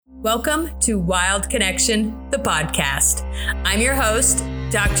Welcome to Wild Connection, the podcast. I'm your host,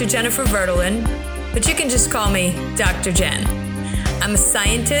 Dr. Jennifer Verdelin, but you can just call me Dr. Jen. I'm a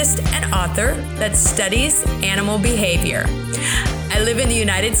scientist and author that studies animal behavior. I live in the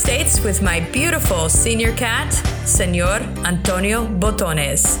United States with my beautiful senior cat, Senor Antonio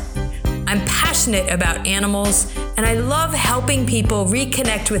Botones. I'm passionate about animals, and I love helping people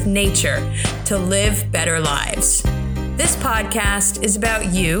reconnect with nature to live better lives. This podcast is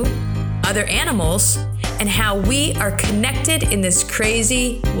about you, other animals, and how we are connected in this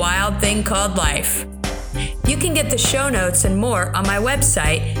crazy, wild thing called life. You can get the show notes and more on my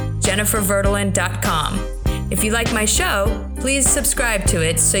website, jenniferverdelin.com. If you like my show, please subscribe to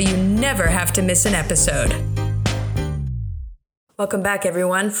it so you never have to miss an episode. Welcome back,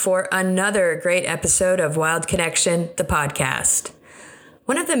 everyone, for another great episode of Wild Connection, the podcast.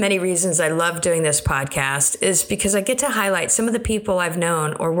 One of the many reasons I love doing this podcast is because I get to highlight some of the people I've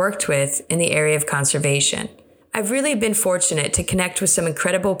known or worked with in the area of conservation. I've really been fortunate to connect with some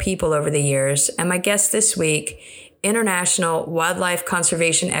incredible people over the years, and my guest this week, international wildlife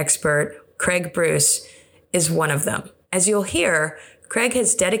conservation expert Craig Bruce, is one of them. As you'll hear, Craig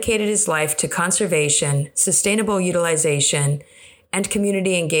has dedicated his life to conservation, sustainable utilization, and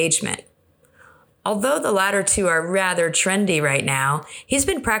community engagement. Although the latter two are rather trendy right now, he's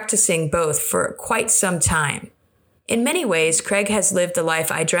been practicing both for quite some time. In many ways, Craig has lived the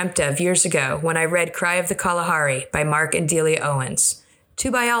life I dreamt of years ago when I read Cry of the Kalahari by Mark and Delia Owens, two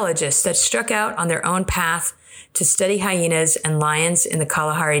biologists that struck out on their own path to study hyenas and lions in the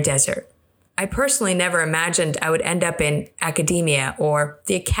Kalahari Desert. I personally never imagined I would end up in academia, or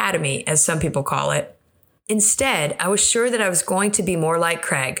the academy as some people call it. Instead, I was sure that I was going to be more like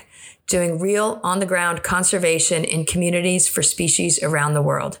Craig, doing real on-the-ground conservation in communities for species around the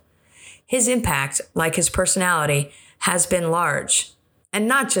world. His impact, like his personality, has been large, and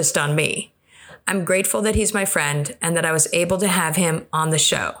not just on me. I'm grateful that he's my friend and that I was able to have him on the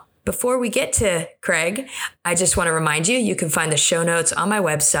show. Before we get to Craig, I just want to remind you, you can find the show notes on my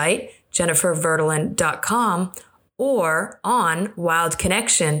website, jenniferverdelin.com, or on Wild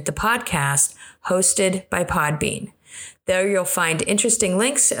Connection, the podcast, hosted by Podbean. There you'll find interesting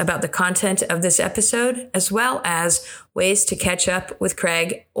links about the content of this episode, as well as ways to catch up with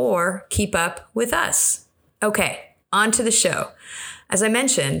Craig or keep up with us. Okay, on to the show. As I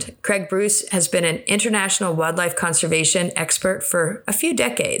mentioned, Craig Bruce has been an international wildlife conservation expert for a few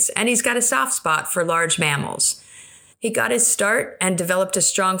decades, and he's got a soft spot for large mammals. He got his start and developed a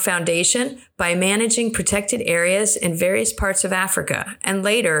strong foundation by managing protected areas in various parts of Africa, and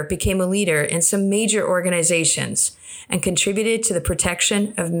later became a leader in some major organizations and contributed to the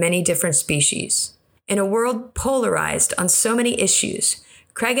protection of many different species. In a world polarized on so many issues,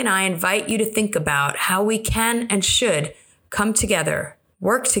 Craig and I invite you to think about how we can and should come together,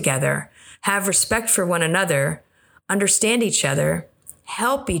 work together, have respect for one another, understand each other,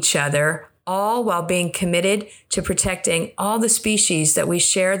 help each other, all while being committed to protecting all the species that we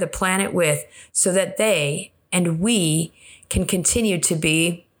share the planet with so that they and we can continue to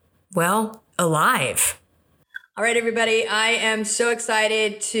be, well, alive. All right, everybody, I am so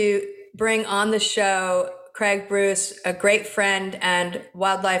excited to bring on the show Craig Bruce, a great friend and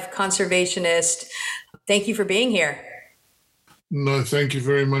wildlife conservationist. Thank you for being here. No, thank you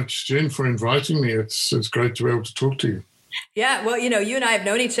very much, Jen, for inviting me. It's great to be able to talk to you. Yeah, well, you and I have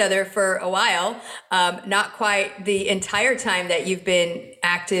known each other for a while, not quite the entire time that you've been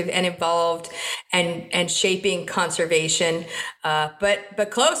active and involved and shaping conservation, but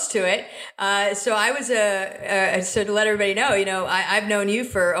close to it. So I was so to let everybody know, I've known you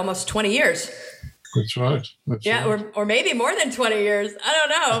for almost 20 years. That's right. Or maybe more than 20 years. I don't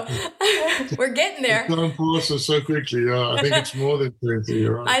know. We're getting there. It's gone past us so quickly. I think it's more than 20.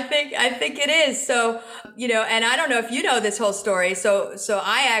 You're right. I think it is. So, and I don't know if you know this whole story. So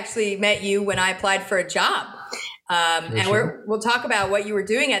I actually met you when I applied for a job. And we'll talk about what you were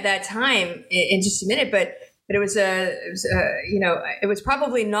doing at that time in just a minute. But it was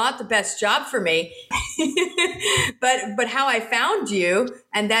probably not the best job for me, but how I found you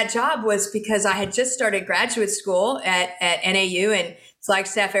and that job was because I had just started graduate school at NAU in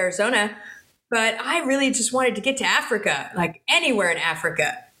Flagstaff, Arizona, but I really just wanted to get to Africa, like anywhere in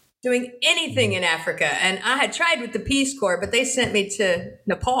Africa, doing anything in Africa. And I had tried with the Peace Corps, but they sent me to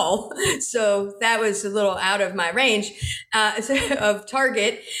Nepal. So that was a little out of my range of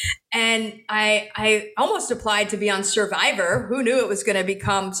target. And I almost applied to be on Survivor. Who knew it was going to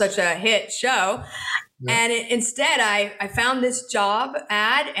become such a hit show? Yeah. And instead, I found this job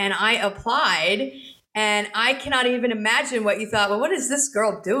ad and I applied. And I cannot even imagine what you thought. Well, what is this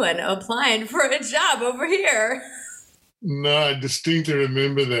girl doing applying for a job over here? No, I distinctly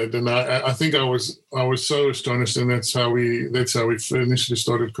remember that, and I think I was so astonished, and that's how we initially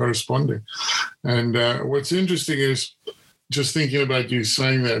started corresponding. And what's interesting is just thinking about you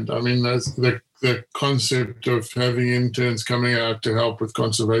saying that. I mean, that's the concept of having interns coming out to help with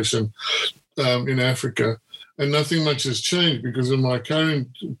conservation in Africa. And nothing much has changed, because in my current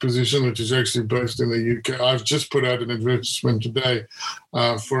position, which is actually based in the UK, I've just put out an advertisement today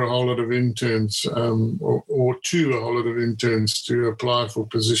for a whole lot of interns, or to a whole lot of interns to apply for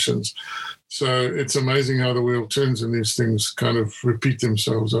positions. So it's amazing how the wheel turns and these things kind of repeat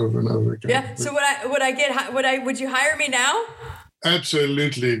themselves over and over again. Yeah. So would you hire me now?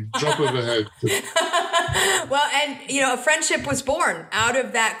 Absolutely. Drop of a hat. Well, and, a friendship was born out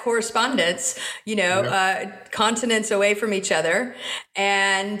of that correspondence, continents away from each other.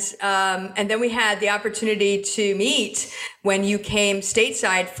 And then we had the opportunity to meet when you came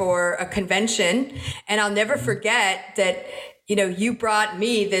stateside for a convention. And I'll never forget that, you brought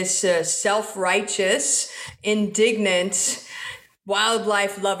me this self-righteous, indignant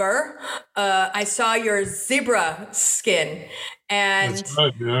wildlife lover. I saw your zebra skin. And that's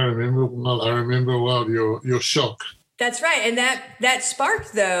right. Yeah, I remember well your shock. That's right. And that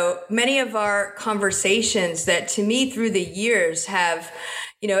sparked, though, many of our conversations that, to me, through the years have,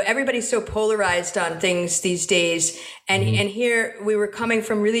 everybody's so polarized on things these days. And and here we were coming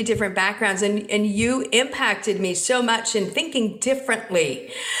from really different backgrounds, and you impacted me so much in thinking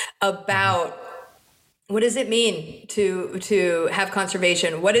differently about what does it mean to have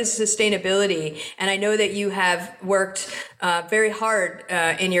conservation? What is sustainability? And I know that you have worked very hard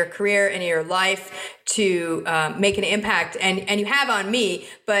in your career and in your life to make an impact, and you have on me.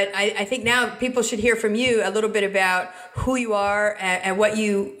 But I think now people should hear from you a little bit about who you are and what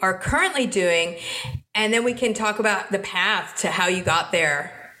you are currently doing, and then we can talk about the path to how you got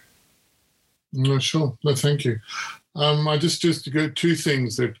there. No, sure. No, thank you. I just go two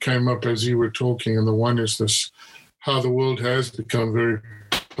things that came up as you were talking, and the one is this: how the world has become very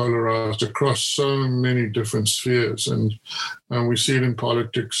polarized across so many different spheres, and we see it in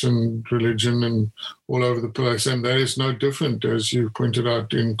politics and religion and all over the place, and that is no different, as you pointed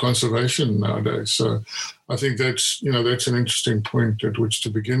out, in conservation nowadays. So I think that's an interesting point at which to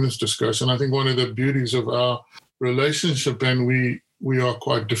begin this discussion. I think one of the beauties of our relationship, and we are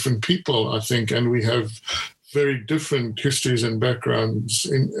quite different people, I think, and we have very different histories and backgrounds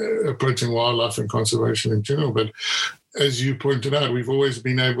in approaching wildlife and conservation in general. But as you pointed out, we've always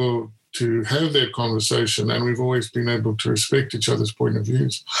been able to have that conversation, and we've always been able to respect each other's point of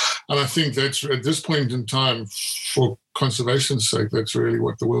views. And I think that's, at this point in time, for conservation's sake, that's really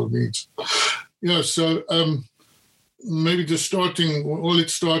what the world needs. So maybe just starting, well,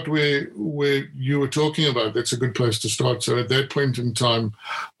 let's start where you were talking about. That's a good place to start. So at that point in time,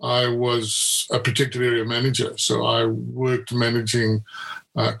 I was a protected area manager. So I worked managing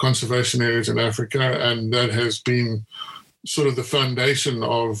conservation areas in Africa, and that has been sort of the foundation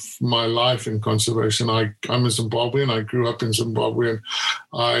of my life in conservation. I'm a Zimbabwean. I grew up in Zimbabwe, and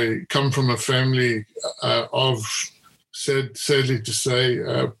I come from a family of, sadly to say,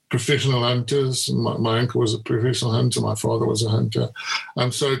 professional hunters. My uncle was a professional hunter. My father was a hunter.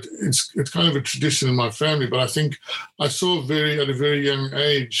 So it's kind of a tradition in my family. But I think I saw at a very young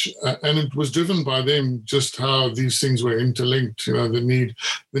age, and it was driven by them, just how these things were interlinked. The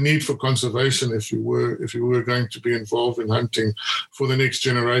need for conservation if you were going to be involved in hunting for the next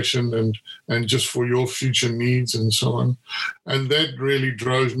generation and just for your future needs and so on. And that really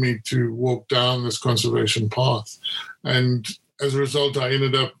drove me to walk down this conservation path. And as a result, I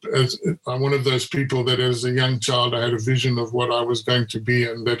ended up as one of those people that as a young child, I had a vision of what I was going to be,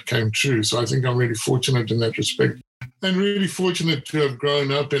 and that came true. So I think I'm really fortunate in that respect. And really fortunate to have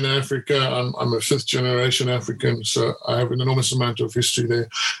grown up in Africa. I'm a fifth generation African, so I have an enormous amount of history there.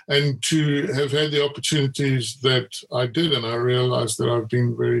 And to have had the opportunities that I did, and I realized that I've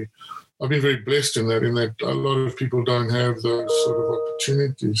been very blessed in that a lot of people don't have those sort of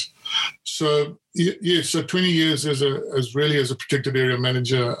opportunities. So so 20 years as a protected area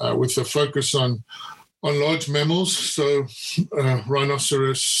manager with a focus on large mammals, so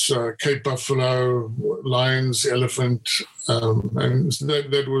rhinoceros, Cape buffalo, lions, elephant, and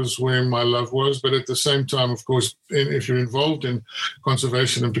that was where my love was. But at the same time, of course, if you're involved in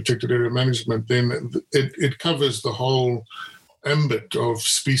conservation and protected area management, then it covers the whole ambit of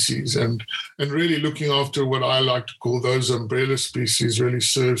species, and really looking after what I like to call those umbrella species really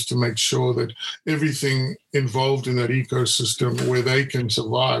serves to make sure that everything involved in that ecosystem where they can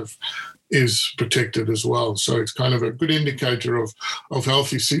survive is protected as well. So it's kind of a good indicator of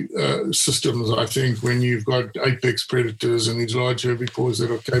healthy systems, I think, when you've got apex predators and these large herbivores that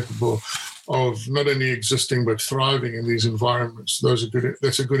are capable of not only existing but thriving in these environments. That's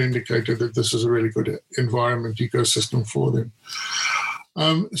a good indicator that this is a really good environment ecosystem for them.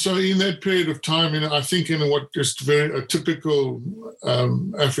 So in that period of time, I think in what is a typical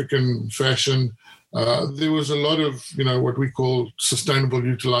African fashion, there was a lot of, what we call sustainable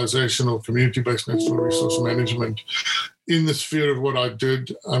utilization or community-based natural resource management in the sphere of what I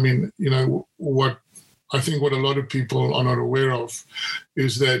did. I mean, what a lot of people are not aware of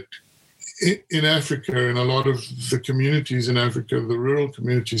is that in Africa, in a lot of the communities in Africa, the rural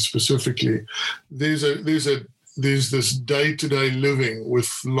communities specifically, there's this day-to-day living with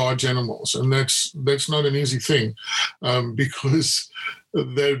large animals, and that's not an easy thing, because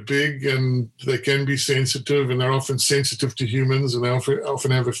they're big and they can be sensitive, and they're often sensitive to humans, and they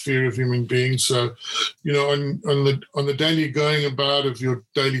often have a fear of human beings. So, on the daily going about of your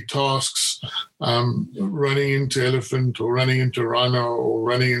daily tasks, running into elephant or running into rhino or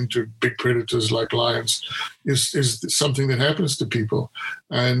running into big predators like lions is something that happens to people,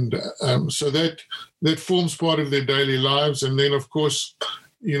 and so that forms part of their daily lives. And then, of course,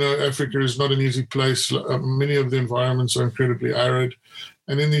 Africa is not an easy place. Many of the environments are incredibly arid.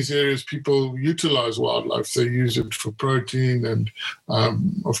 And in these areas, people utilize wildlife. They use it for protein and,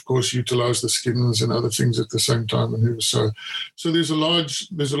 of course, utilize the skins and other things at the same time. And so there's a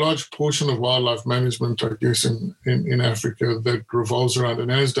large portion of wildlife management, I guess, in Africa that revolves around,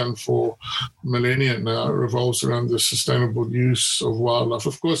 and has done for millennia now, revolves around the sustainable use of wildlife.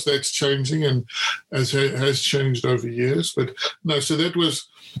 Of course, that's changing and has changed over years. But no, so that was,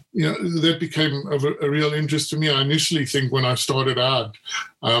 that became a real interest to me. I initially think when I started out,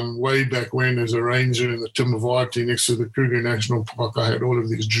 way back when as a ranger in the Timavati next to the Kruger National Park, I had all of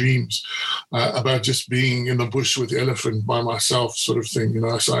these dreams about just being in the bush with the elephant by myself, sort of thing,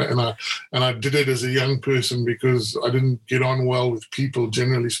 So I did it as a young person because I didn't get on well with people,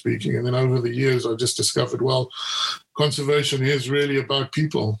 generally speaking. And then over the years, I just discovered, well, conservation is really about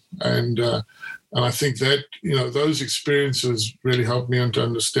people, and I think that, those experiences really helped me to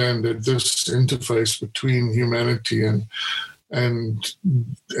understand that this interface between humanity and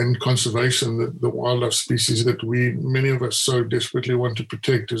conservation, the wildlife species that many of us so desperately want to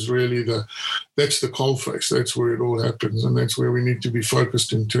protect, is really that's the coalface. That's where it all happens, and that's where we need to be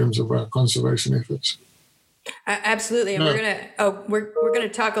focused in terms of our conservation efforts. Absolutely, and we're gonna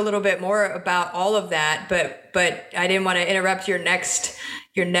talk a little bit more about all of that, but I didn't want to interrupt your next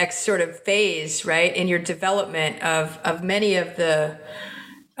sort of phase, right, in your development of many of the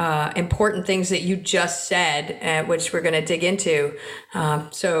important things that you just said, which we're going to dig into.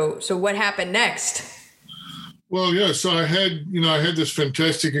 So what happened next? Well, yeah. So I had this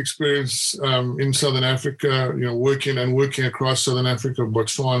fantastic experience in Southern Africa. Working across Southern Africa,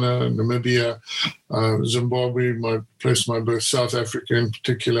 Botswana, Namibia, Zimbabwe, my place, my birth, South Africa in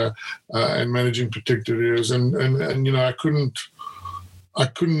particular, and managing protected areas. And I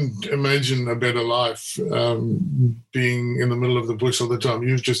couldn't imagine a better life being in the middle of the bush all the time.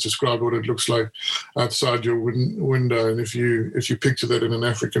 You've just described what it looks like outside your window, and if you picture that in an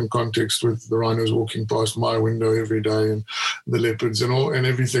African context, with the rhinos walking past my window every day, and the leopards and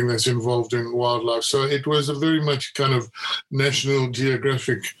everything that's involved in wildlife, so it was a very much kind of National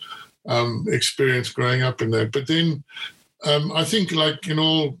Geographic experience growing up in that. But then I think, like in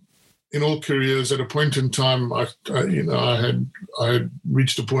all careers, at a point in time, I had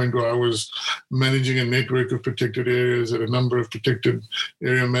reached a point where I was managing a network of protected areas, at a number of protected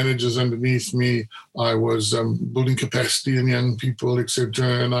area managers underneath me. I was building capacity in young people,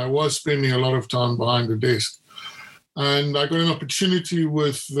 etc. And I was spending a lot of time behind the desk. And I got an opportunity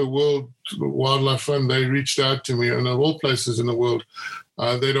with the World Wildlife Fund. They reached out to me, and of all places in the world,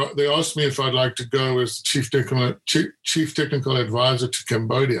 they asked me if I'd like to go as chief technical advisor to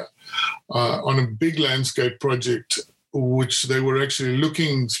Cambodia on a big landscape project, which they were actually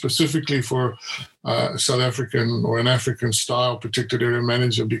looking specifically for South African or an African style protected area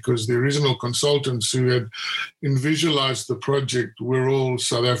manager, because the original consultants who had visualized the project were all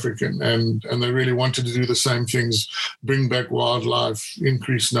South African, and they really wanted to do the same things: bring back wildlife,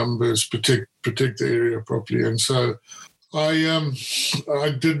 increase numbers, protect the area properly. And so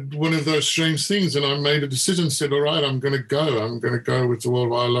I did one of those strange things, and I made a decision, said, all right, I'm going to go. I'm going to go with the World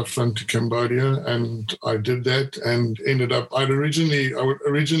Wildlife Fund to Cambodia. And I did that and ended up, I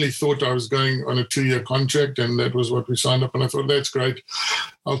originally thought I was going on a 2-year contract, and that was what we signed up. And I thought, that's great.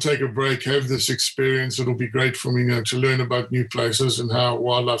 I'll take a break, have this experience. It'll be great for me to learn about new places and how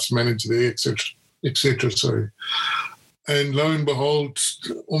wildlife's managed there, et cetera. Sorry. And lo and behold,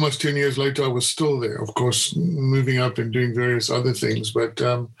 almost 10 years later, I was still there, of course, moving up and doing various other things. But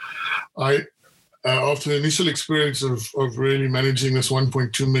I, after the initial experience of really managing this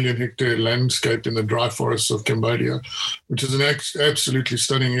 1.2 million hectare landscape in the dry forests of Cambodia, which is an absolutely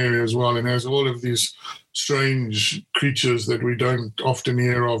stunning area as well, and has all of these strange creatures that we don't often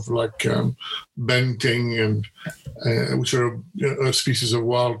hear of, like banteng, and which are a species of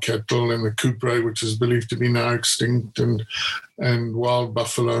wild cattle, and the coupre, which is believed to be now extinct, and wild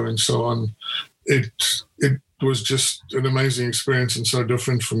buffalo, and so on. It was just an amazing experience and so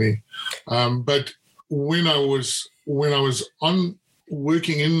different for me. But when I was on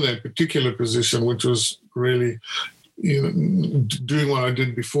working in that particular position, which was really doing what I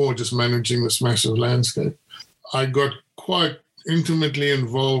did before, just managing this massive landscape, I got quite intimately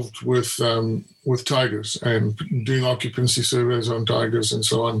involved with tigers and doing occupancy surveys on tigers and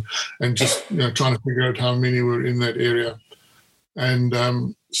so on, and just trying to figure out how many were in that area.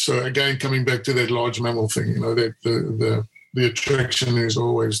 And so again, coming back to that large mammal thing, that the attraction is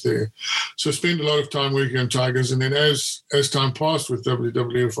always there. So I spent a lot of time working on tigers, and then as time passed with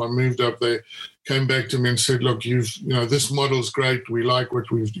WWF, I moved up. They came back to me and said, "Look, this model's great. We like what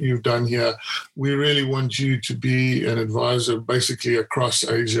you've done here. We really want you to be an advisor, basically across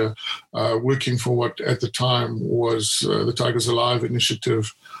Asia, working for what at the time was the Tigers Alive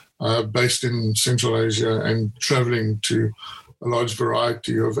initiative, based in Central Asia, and traveling to a large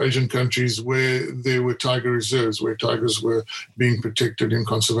variety of Asian countries where there were tiger reserves, where tigers were being protected in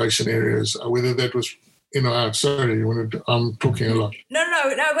conservation areas, whether that was out. Sorry, I'm talking a lot. No.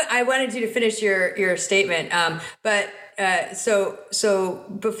 I wanted you to finish your statement. So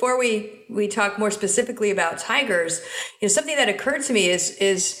before we talk more specifically about tigers, something that occurred to me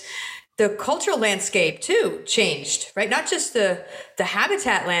is the cultural landscape too changed, right? Not just the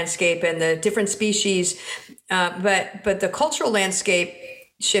habitat landscape and the different species, but the cultural landscape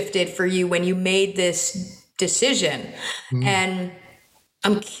shifted for you when you made this decision. Mm-hmm. And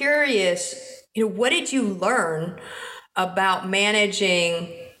I'm curious, what did you learn about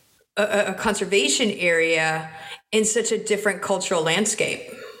managing a conservation area in such a different cultural landscape?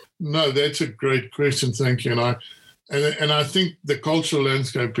 No, that's a great question. Thank you. And I think the cultural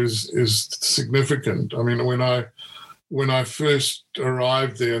landscape is significant. I mean, when I first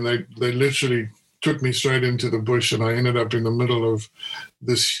arrived there, and they literally took me straight into the bush, and I ended up in the middle of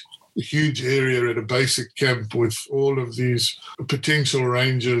this huge area at a basic camp with all of these potential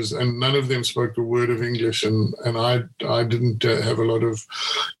rangers, and none of them spoke a word of English, and I didn't have a lot of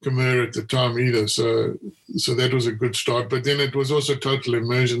Khmer at the time either, so that was a good start. But then it was also total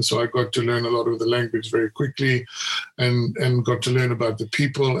immersion, so I got to learn a lot of the language very quickly, and got to learn about the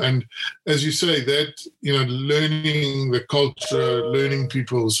people. And as you say, that learning the culture, learning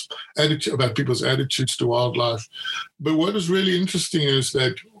people's attitudes to wildlife. But what is really interesting is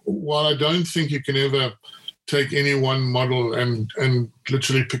that while I don't think you can ever take any one model and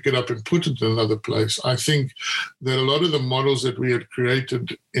literally pick it up and put it in another place, I think that a lot of the models that we had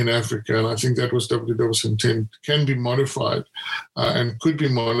created in Africa, and I think that was WWF's intent, can be modified and could be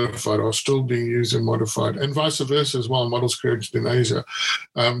modified, or still being used and modified, and vice versa as well. Models created in Asia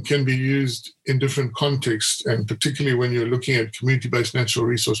can be used in different contexts, and particularly when you're looking at community-based natural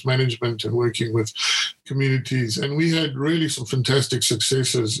resource management and working with communities. And we had really some fantastic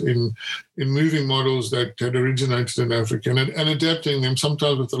successes in moving models that had originated in Africa and adapting them,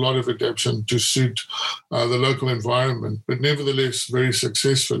 sometimes with a lot of adaptation to suit the local environment, but nevertheless very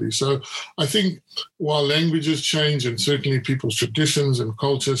successfully. So I think while languages change, and certainly people's traditions and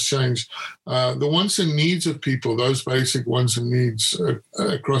cultures change, the wants and needs of people, those basic wants and needs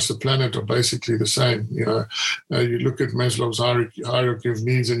across the planet, are basically the same. You look at Maslow's hierarchy of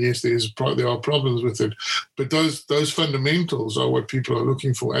needs, and yes, there are problems with it, but those fundamentals are what people are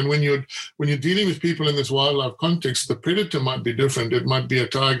looking for. And when you're dealing with people in this wildlife context, the predator might be different. It might be a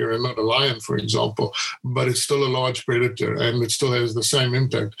tiger and not a lion, for example, but it's still a large predator, and it still has the same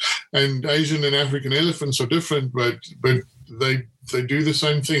impact. And Asian and African elephants are different, but they do the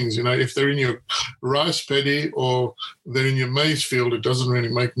same things. If they're in your rice paddy or they're in your maize field, it doesn't really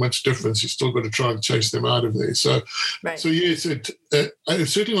make much difference. You still got to try and chase them out of there. So, right. So yes, it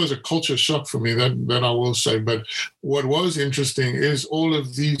certainly was a culture shock for me, that I will say. But what was interesting is all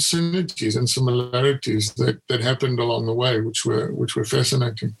of these synergies and similarities that happened along the way, which were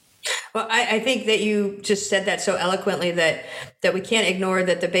fascinating. Well, I think that you just said that so eloquently that we can't ignore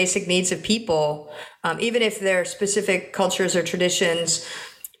that the basic needs of people, even if their specific cultures or traditions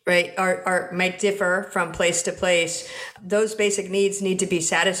right, are might differ from place to place. Those basic needs need to be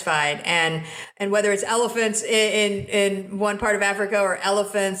satisfied, and whether it's elephants in one part of Africa or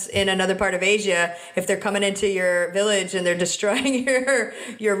elephants in another part of Asia, if they're coming into your village and they're destroying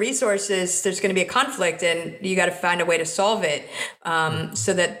your resources, there's going to be a conflict, and you got to find a way to solve it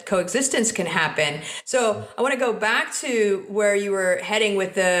so that coexistence can happen. So I want to go back to where you were heading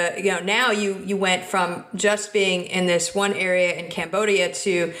with now you went from just being in this one area in Cambodia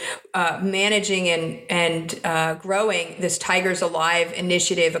to managing and growing this Tigers Alive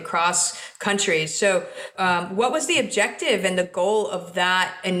initiative across countries. So what was the objective and the goal of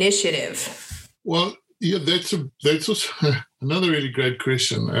that initiative? Well, yeah, that's also another really great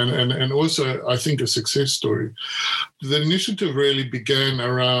question, and also I think a success story. The initiative really began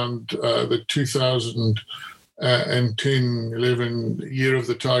around the 2010-11 Year of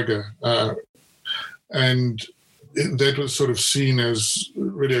the Tiger, and that was sort of seen as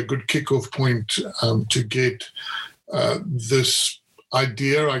really a good kickoff point to get this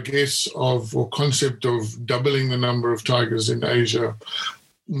idea, I guess, or concept of doubling the number of tigers in Asia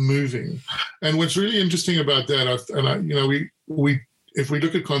moving. And what's really interesting about that, we if we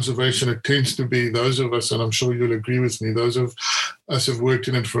look at conservation, it tends to be those of us, and I'm sure you'll agree with me, those of us who've worked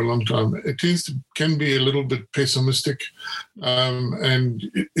in it for a long time, it can be a little bit pessimistic,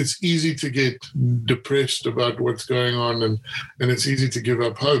 and it's easy to get depressed about what's going on, and it's easy to give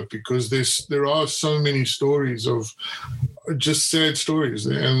up hope because there are so many stories of just sad stories,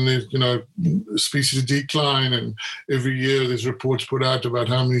 and there's species decline, and every year there's reports put out about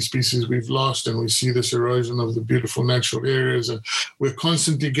how many species we've lost, and we see this erosion of the beautiful natural areas, and we're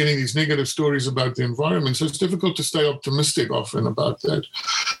constantly getting these negative stories about the environment. So it's difficult to stay optimistic often about that.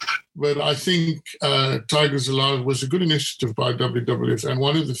 But I think Tigers Alive was a good initiative by WWF, and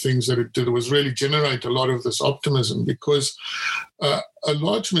one of the things that it did was really generate a lot of this optimism because a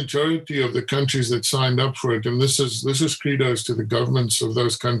large majority of the countries that signed up for it, and this is kudos to the governments of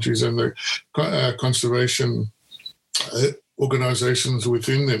those countries and the conservation organizations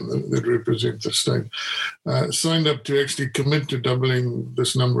within them that represent the state, signed up to actually commit to doubling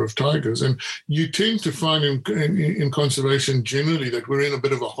this number of tigers. And you tend to find in conservation generally that we're in a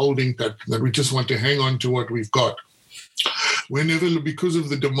bit of a holding pattern, that we just want to hang on to what we've got. We're never, because of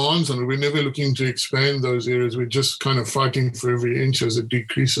the demands on it, we're never looking to expand those areas. We're just kind of fighting for every inch as it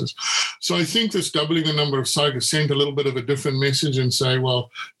decreases. So I think this doubling the number of tigers sent a little bit of a different message and say, well,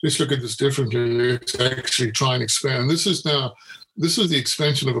 let's look at this differently. Let's actually try and expand. This is the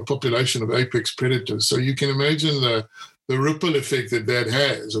expansion of a population of apex predators. So you can imagine the ripple effect that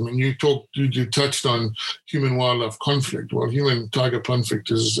has. I mean, you touched on human-wildlife conflict. Well, human-tiger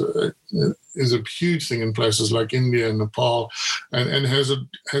conflict is a huge thing in places like India and Nepal, and has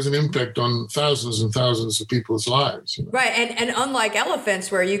an impact on thousands and thousands of people's lives. Right, and unlike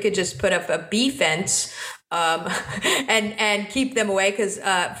elephants, where you could just put up a bee fence and keep them away, because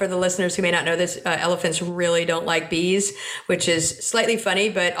for the listeners who may not know this, elephants really don't like bees, which is slightly funny,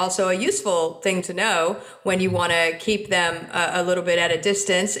 but also a useful thing to know when you want to keep them a little bit at a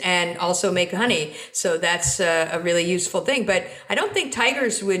distance and also make honey. So that's a really useful thing. But I don't think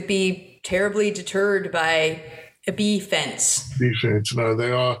tigers would be terribly deterred by a bee fence. Bee fence, no,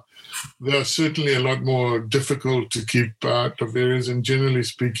 they are certainly a lot more difficult to keep out of areas, and generally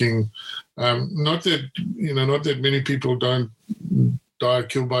speaking, not that many people don't die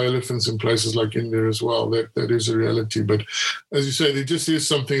killed by elephants in places like India as well. That is a reality. But as you say, there just is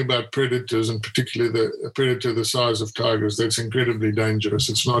something about predators, and particularly a predator the size of tigers, that's incredibly dangerous.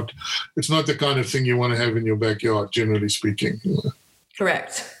 It's not the kind of thing you want to have in your backyard, generally speaking.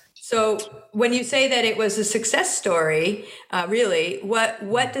 Correct. So when you say that it was a success story, really,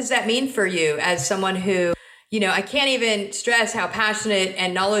 what does that mean for you as someone who, I can't even stress how passionate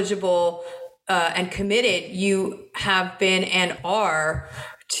and knowledgeable and committed you have been and are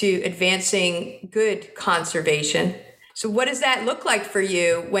to advancing good conservation. So what does that look like for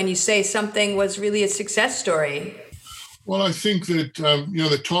you when you say something was really a success story? Well, I think that,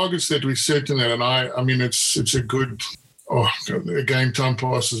 the targets that we set in that, and I mean, it's a good... Oh, again, time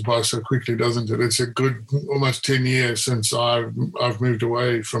passes by so quickly, doesn't it? It's a good almost 10 years since I've moved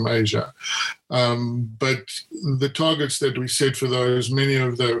away from Asia. But the targets that we set for those,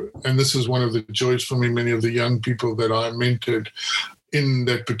 and this is one of the joys for me, many of the young people that I mentored in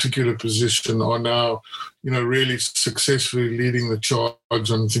that particular position are now, really successfully leading the charge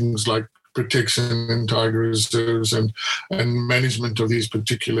on things like protection in tiger reserves and management of these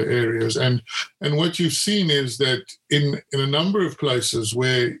particular areas. And what you've seen is that in a number of places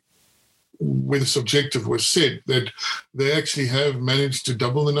where where this objective was set, that they actually have managed to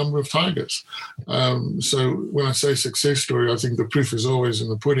double the number of tigers. So when I say success story, I think the proof is always in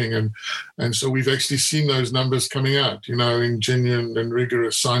the pudding. And so we've actually seen those numbers coming out, in genuine and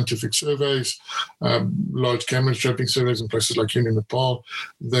rigorous scientific surveys, large camera trapping surveys in places like in Nepal.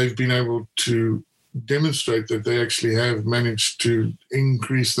 They've been able to demonstrate that they actually have managed to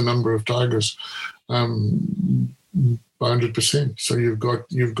increase the number of tigers by 100%. So you've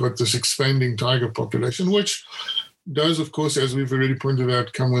got this expanding tiger population, which does, of course, as we've already pointed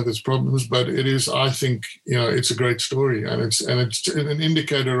out, come with its problems. But it is, I think, it's a great story, and it's an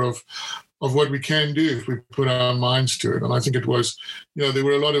indicator of what we can do if we put our minds to it. And I think it was, there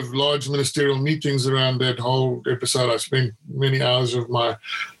were a lot of large ministerial meetings around that whole episode. I spent many hours of my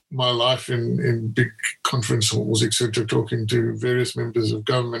life in big conference halls, etc., talking to various members of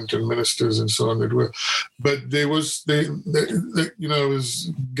government and ministers and so on. But there was, it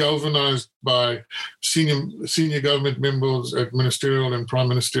was galvanized by senior government members at ministerial and prime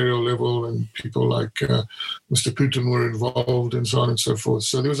ministerial level, and people like Mr. Putin were involved, and so on and so forth.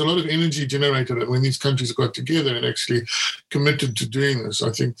 So there was a lot of energy generated, and when these countries got together and actually committed to doing this,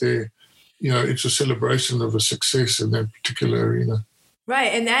 I think it's a celebration of a success in that particular arena.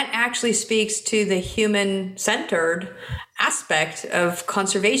 Right. And that actually speaks to the human-centered aspect of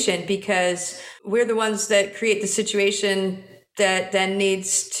conservation, because we're the ones that create the situation that then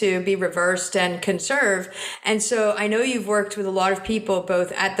needs to be reversed and conserved. And so I know you've worked with a lot of people,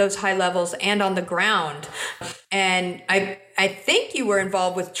 both at those high levels and on the ground. And I think you were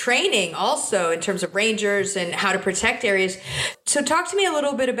involved with training also in terms of rangers and how to protect areas. So talk to me a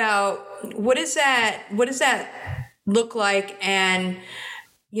little bit about what does that look like, and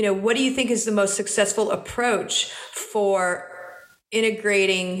what do you think is the most successful approach for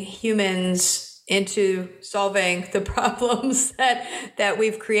integrating humans into solving the problems that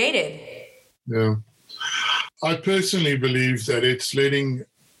we've created? Yeah, I personally believe that it's letting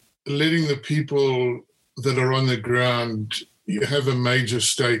the people that are on the ground have a major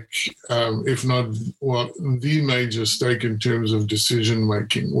stake, if not the major stake in terms of decision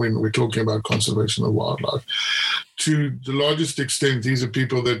making when we're talking about conservation of wildlife. To the largest extent, these are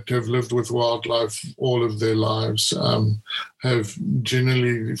people that have lived with wildlife all of their lives, have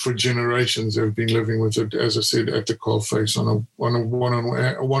generally, for generations, have been living with it, as I said, at the coalface on a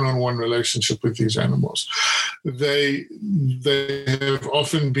one-on-one relationship with these animals. They have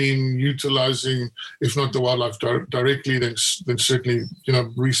often been utilizing, if not the wildlife directly, then certainly,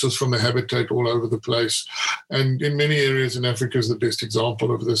 resource from the habitat all over the place. And in many areas in Africa is the best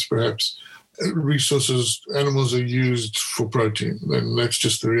example of this, perhaps. Animals are used for protein, and that's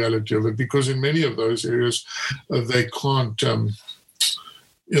just the reality of it, because in many of those areas they can't,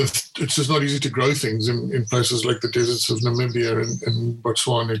 it's just not easy to grow things in places like the deserts of Namibia and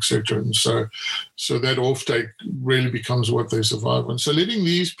Botswana, etc. And so that offtake really becomes what they survive on. So letting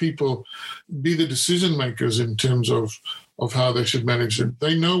these people be the decision makers in terms of how they should manage it.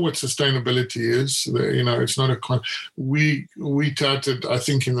 They know what sustainability is. It's not we tout it, I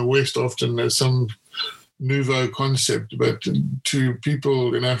think, in the West often as some nouveau concept, but to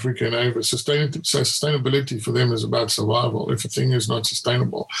people in Africa and Asia, sustainability for them is about survival. If a thing is not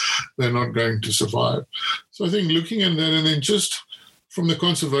sustainable, they're not going to survive. So I think looking at that, and then just from the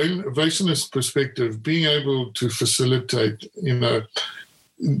conservationist perspective, being able to facilitate,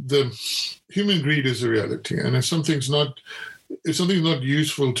 the human greed is a reality, and if something's not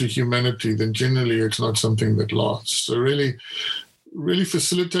useful to humanity, then generally it's not something that lasts. So really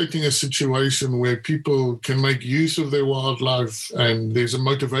facilitating a situation where people can make use of their wildlife, and there's a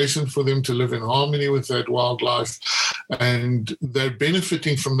motivation for them to live in harmony with that wildlife, and they're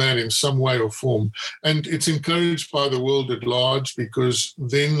benefiting from that in some way or form. And it's encouraged by the world at large, because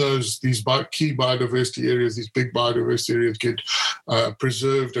then these key biodiversity areas, these big biodiversity areas, get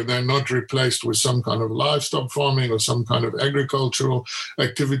preserved, and they're not replaced with some kind of livestock farming or some kind of agricultural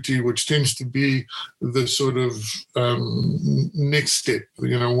activity, which tends to be the sort of next step.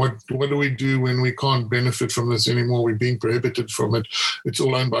 What do we do when we can't benefit from this anymore? We're being prohibited from it. It's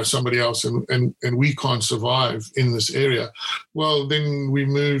all owned by somebody else, and we can't survive in this area. Well, then we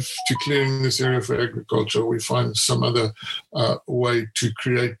move to clearing this area for agriculture. We find some other way to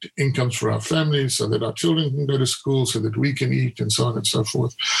create incomes for our families so that our children can go to school, so that we can eat, and so on and so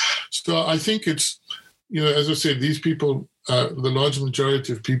forth. So I think it's, as I said, these people, the large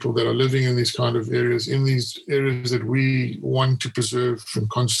majority of people that are living in these kind of areas, in these areas that we want to preserve and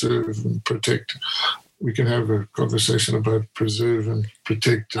conserve and protect. We can have a conversation about preserve and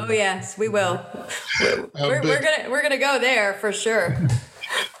protect. Oh yes, we will. We're gonna go there for sure.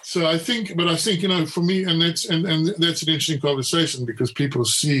 So I think, for me, and that's an interesting conversation, because people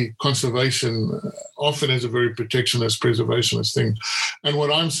see conservation often as a very protectionist, preservationist thing. And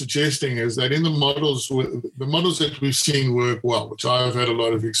what I'm suggesting is that in the models that we've seen work well, which I've had a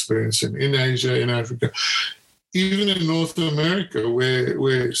lot of experience in Asia, in Africa, even in North America,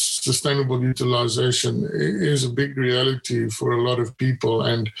 where sustainable utilization is a big reality for a lot of people,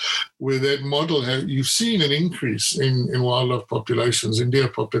 and where that model you've seen an increase in wildlife populations, in deer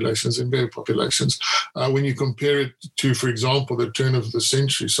populations, in bear populations. When you compare it to, for example, the turn of the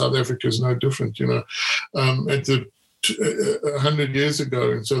century, South Africa is no different. At the 100 years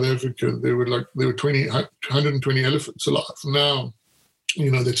ago in South Africa, there were 120 elephants alive. Now,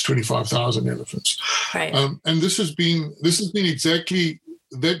 that's 25,000 elephants. Right. And this has been exactly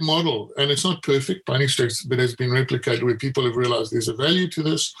that model, and it's not perfect by any stretch, but has been replicated, where people have realized there's a value to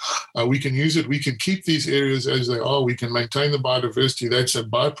this. We can use it. We can keep these areas as they are. We can maintain the biodiversity. That's a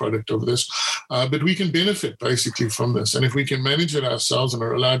byproduct of this. But we can benefit basically from this. And if we can manage it ourselves and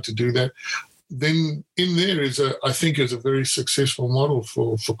are allowed to do that, then in there I think is a very successful model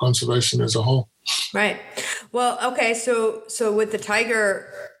for conservation as a whole. Right. Well, okay. So with the Tiger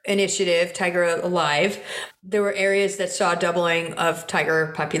Initiative, Tiger Alive, there were areas that saw doubling of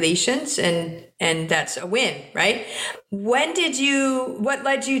tiger populations, and that's a win, right? What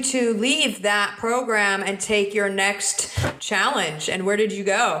led you to leave that program and take your next challenge, and where did you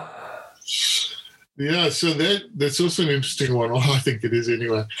go? Yeah, so that's also an interesting one. I think it is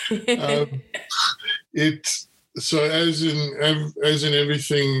anyway. So as in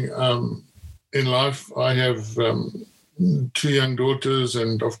everything in life, I have 2 young daughters,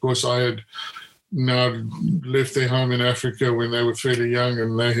 and of course I had now left their home in Africa when they were fairly young,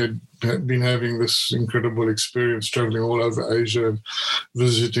 and they had been having this incredible experience traveling all over Asia and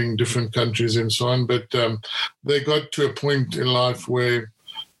visiting different countries and so on. But they got to a point in life where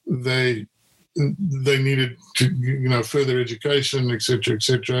they needed to, further education, et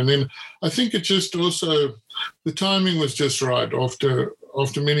cetera. And then I think it just also, the timing was just right after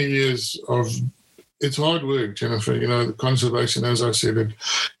many years of, it's hard work, Jennifer. The conservation, as I said, it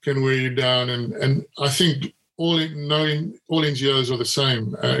can wear you down. And I think all NGOs are the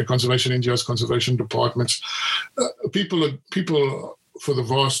same, conservation NGOs, conservation departments. People for the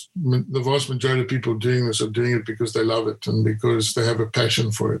vast majority of people doing this are doing it because they love it and because they have a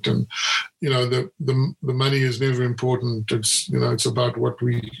passion for it. And the money is never important. It's about what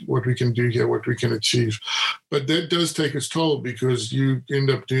we can do here, what we can achieve. But that does take its toll, because you end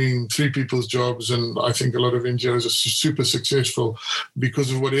up doing 3 people's jobs. And I think a lot of NGOs are super successful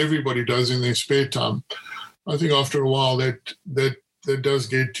because of what everybody does in their spare time. I think after a while that does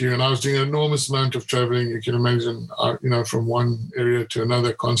get to you. And I was doing an enormous amount of traveling. You can imagine, from one area to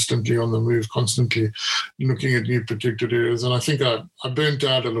another, constantly on the move, constantly looking at new protected areas. And I think I burnt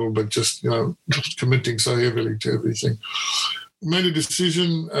out a little bit, just committing so heavily to everything. Made a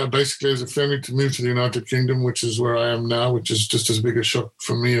decision basically as a family to move to the United Kingdom, which is where I am now, which is just as big a shock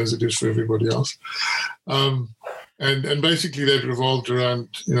for me as it is for everybody else. And basically that revolved around,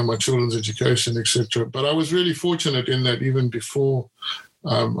 my children's education, etc. But I was really fortunate in that even before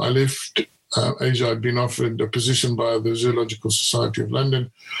I left Asia, I'd been offered a position by the Zoological Society of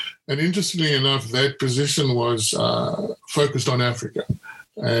London. And interestingly enough, that position was focused on Africa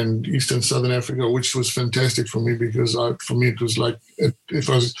and Eastern Southern Africa, which was fantastic for me, because for me it was like, if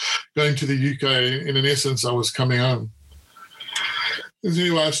I was going to the UK, in essence, I was coming home.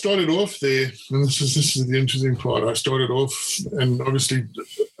 Anyway, I started off there, and this is the interesting part. I started off and obviously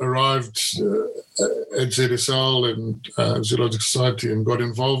arrived at ZSL and Zoological Society, and got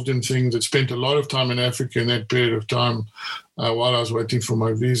involved in things. I spent a lot of time in Africa in that period of time while I was waiting for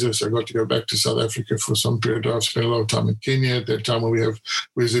my visa. So I got to go back to South Africa for some period. I've spent a lot of time in Kenya at that time, where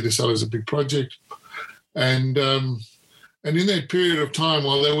ZSL is a big project. And in that period of time,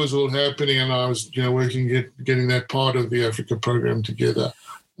 while that was all happening, and I was, working, getting that part of the Africa program together,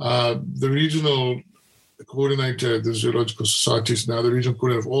 the regional coordinator at the Zoological Society is now the regional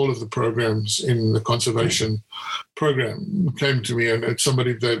coordinator of all of the programs in the conservation program, came to me, and it's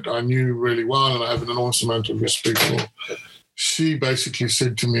somebody that I knew really well and I have an enormous amount of respect for. She basically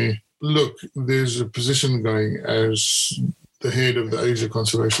said to me, look, there's a position going as the head of the Asia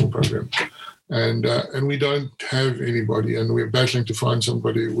Conservation Program. And we don't have anybody, and we're battling to find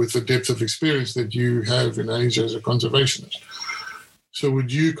somebody with the depth of experience that you have in Asia as a conservationist. So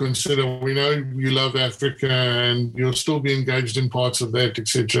would you consider, we know you love Africa and you'll still be engaged in parts of that, et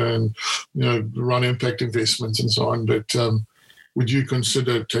cetera, and, run impact investments and so on, but would you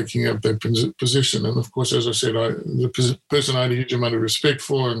consider taking up that position? And of course, as I said, the person I had a huge amount of respect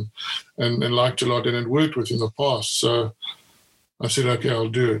for and liked a lot and had worked with in the past. So I said, okay, I'll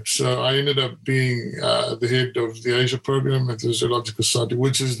do it. So I ended up being the head of the Asia program at the Zoological Society,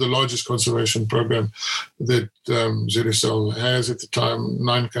 which is the largest conservation program that ZSL has at the time.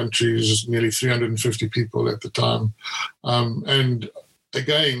 9 countries, nearly 350 people at the time. And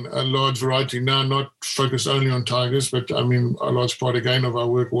again, a large variety now, not focused only on tigers, but I mean, a large part again of our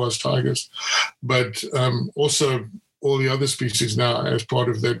work was tigers, but also all the other species now as part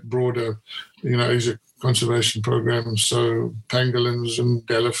of that broader, Asia conservation program. So pangolins and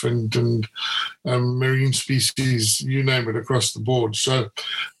elephant and marine species, you name it, across the board. So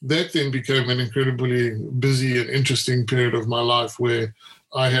that then became an incredibly busy and interesting period of my life where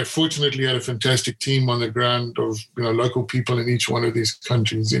I have fortunately had a fantastic team on the ground of local people in each one of these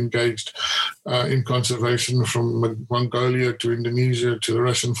countries engaged in conservation, from Mongolia to Indonesia to the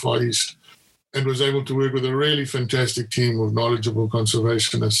Russian Far East, and was able to work with a really fantastic team of knowledgeable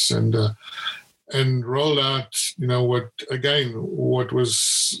conservationists and roll out, what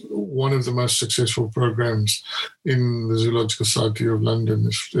was one of the most successful programs in the Zoological Society of London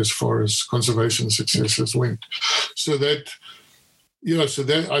as far as conservation successes went. So that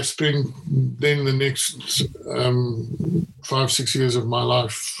I spent then the next 5-6 years of my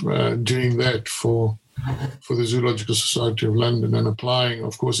life doing that for the Zoological Society of London, and applying,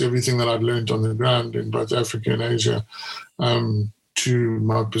 of course, everything that I'd learned on the ground in both Africa and Asia to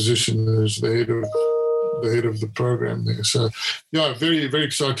my position as the head of the program there. So, very, very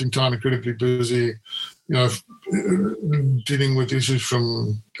exciting time, incredibly busy, dealing with issues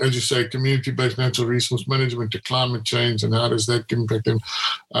from, as you say, community-based natural resource management to climate change and how does that impact them.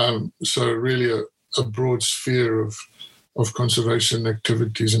 So really a broad sphere of conservation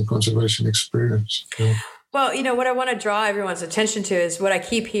activities and conservation experience. Yeah. Well, what I want to draw everyone's attention to is what I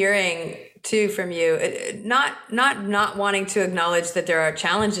keep hearing too from you, not wanting to acknowledge that there are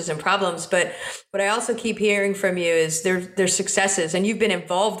challenges and problems, but what I also keep hearing from you is there's successes, and you've been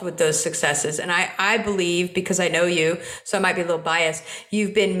involved with those successes. And I believe, because I know you, so I might be a little biased,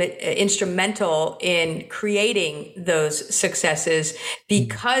 you've been instrumental in creating those successes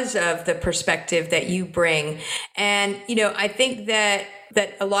because of the perspective that you bring. And, I think that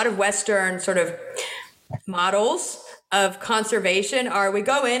a lot of Western sort of models of conservation are, we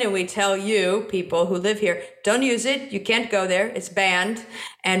go in and we tell you, people who live here, don't use it, you can't go there, it's banned,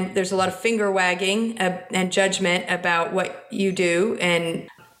 and there's a lot of finger wagging and judgment about what you do, and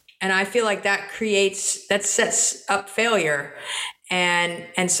I feel like that sets up failure,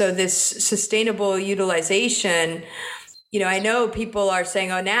 and so this sustainable utilization, I know people are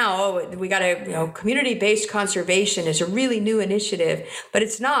saying, we got to, community-based conservation is a really new initiative, but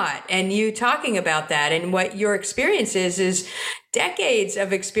it's not. And you talking about that, and what your experience is decades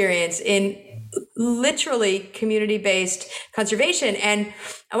of experience in literally community-based conservation. And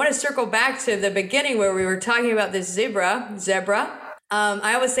I want to circle back to the beginning where we were talking about this zebra.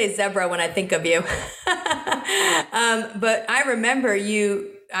 I always say zebra when I think of you. But I remember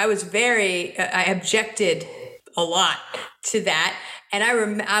I objected a lot to that. And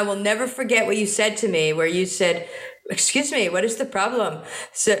I will never forget what you said to me, where you said, excuse me, what is the problem?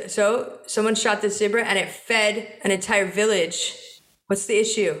 So someone shot this zebra and it fed an entire village. What's the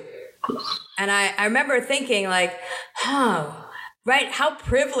issue? And I remember thinking like, right, how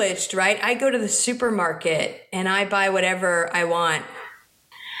privileged, right? I go to the supermarket and I buy whatever I want.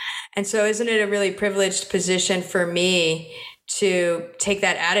 And so isn't it a really privileged position for me to take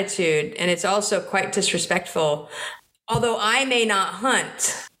that attitude? And it's also quite disrespectful. Although I may not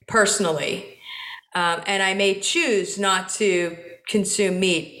hunt personally, and I may choose not to consume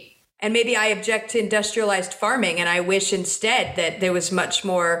meat, and maybe I object to industrialized farming, and I wish instead that there was much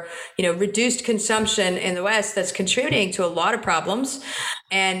more, reduced consumption in the West that's contributing to a lot of problems,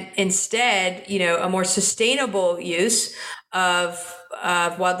 and instead, a more sustainable use of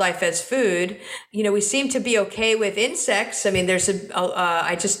wildlife as food. We seem to be okay with insects. I mean,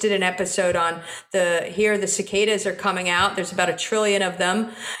 I just did an episode on the cicadas are coming out. There's about 1 trillion of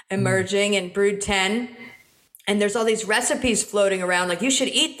them emerging in Brood 10. And there's all these recipes floating around, like you should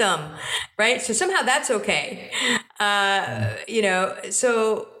eat them, right? So somehow that's okay.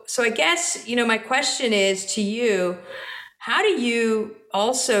 So I guess, my question is to you, how do you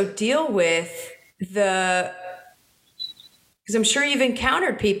also deal with because I'm sure you've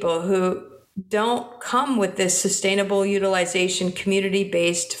encountered people who don't come with this sustainable utilization,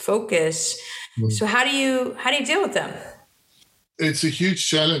 community-based focus. So how do you deal with them? It's a huge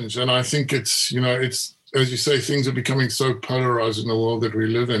challenge, and I think it's as you say, things are becoming so polarized in the world that we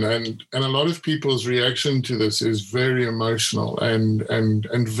live in, and a lot of people's reaction to this is very emotional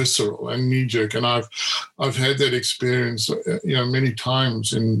and visceral and knee-jerk. And I've had that experience, many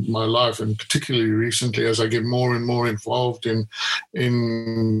times in my life, and particularly recently as I get more and more involved in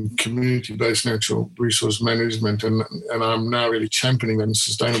community-based natural resource management, and I'm now really championing that in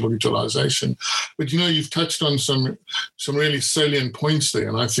sustainable utilization. But you've touched on some really salient points there,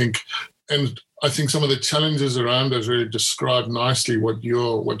 and I think some of the challenges around us really describe nicely what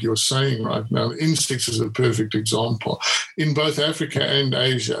you're saying right now. Insects is a perfect example. In both Africa and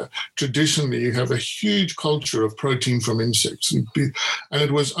Asia, traditionally you have a huge culture of protein from insects, and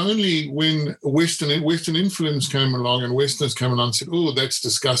it was only when Western influence came along and Westerners came along and said, "Oh, that's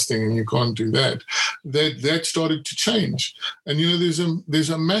disgusting, and you can't do that," that started to change. And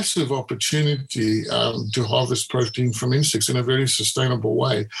there's a massive opportunity to harvest protein from insects in a very sustainable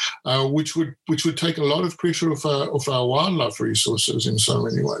way, which would take a lot of pressure off our wildlife resources in so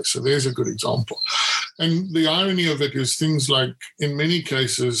many ways. So there's a good example. And the irony of it is things like, in many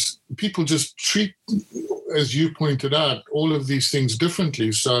cases, people just treat, as you pointed out, all of these things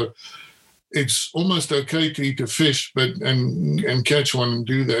differently. So it's almost okay to eat a fish and catch one and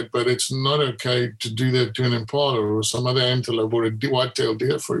do that, but it's not okay to do that to an impala or some other antelope or a white-tailed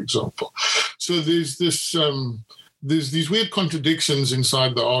deer, for example. So there's these weird contradictions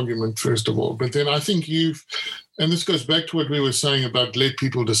inside the argument, first of all. But then I think and this goes back to what we were saying about let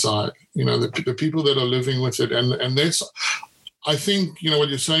people decide, the people that are living with it. And that's, I think, what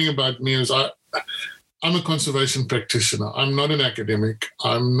you're saying about me is I'm a conservation practitioner. I'm not an academic.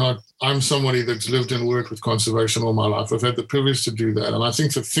 I'm somebody that's lived and worked with conservation all my life. I've had the privilege to do that. And I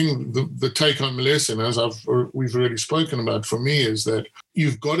think the take-home lesson, as we've already spoken about for me, is that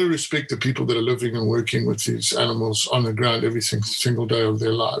you've got to respect the people that are living and working with these animals on the ground every single day of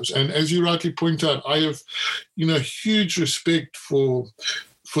their lives. And as you rightly point out, I have, huge respect for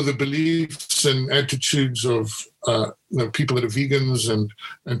the beliefs and attitudes of people that are vegans and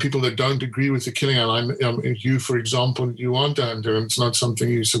people that don't agree with the killing. And you, for example, you aren't a hunter, and it's not something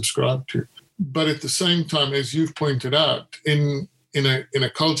you subscribe to. But at the same time, as you've pointed out, in a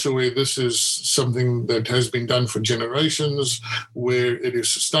culture where this is something that has been done for generations, where it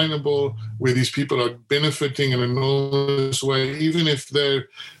is sustainable, where these people are benefiting in an enormous way, even if they're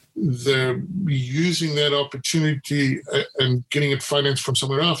using that opportunity and getting it financed from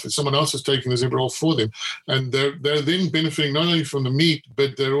somewhere else. Someone else is taking the zebra off for them. And they're then benefiting not only from the meat,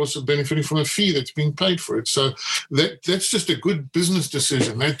 but they're also benefiting from a fee that's being paid for it. So that's just a good business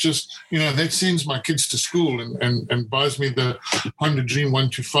decision. That just, that sends my kids to school and buys me the Honda Dream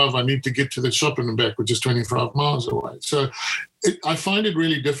 125 I need to get to the shop and back, which is 25 miles away. So I find it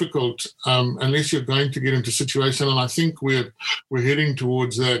really difficult unless you're going to get into a situation, and I think we're heading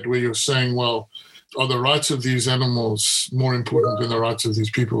towards that, where you're saying, well, are the rights of these animals more important than the rights of these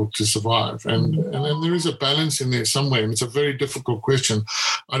people to survive? And there is a balance in there somewhere, and it's a very difficult question.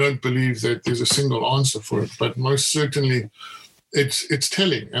 I don't believe that there's a single answer for it, but most certainly it's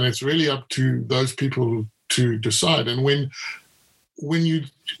telling, and it's really up to those people to decide. And when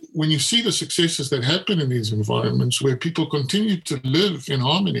you see the successes that happen in these environments where people continue to live in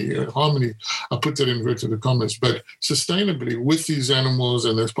harmony, I put that in inverted commas, but sustainably with these animals,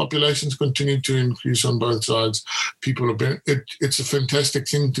 and as populations continue to increase on both sides, it's a fantastic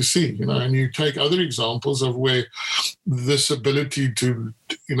thing to see, and you take other examples of where this ability to,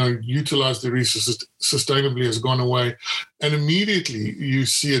 utilize the resources sustainably has gone away, and immediately you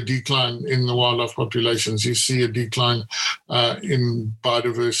see a decline in the wildlife populations, you see a decline in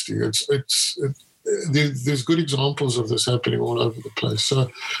biodiversity. There's good examples of this happening all over the place. So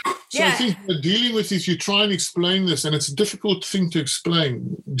I think dealing with this, you try and explain this, and it's a difficult thing to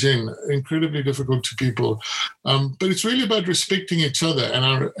explain, Jen, incredibly difficult to people. But it's really about respecting each other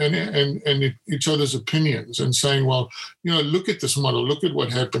and each other's opinions, and saying, well, look at this model, look at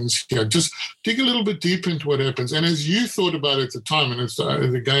what happens here. Just dig a little bit deeper into what happens. And as you thought about it at the time, and it's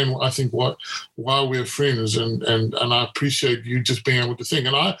again, I think why we're friends, and I appreciate you just being able to think.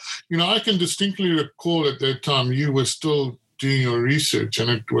 And I can distinctly recall at that time you were still doing your research,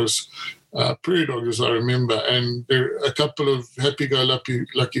 and it was prairie dogs, as I remember, and there are a couple of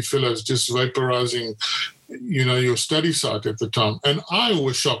happy-go-lucky fellows just vaporizing, your study site at the time. And I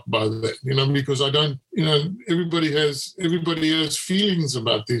was shocked by that, because I don't, everybody has feelings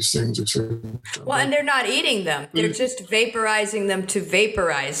about these things, etc. Well, and they're not eating them. They're just vaporizing them to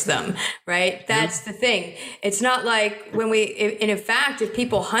vaporize them, right? That's the thing. It's not like in fact, if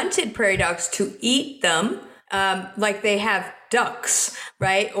people hunted prairie dogs to eat them, like they have ducks,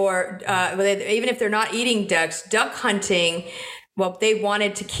 right? Or even if they're not eating ducks, duck hunting, well, they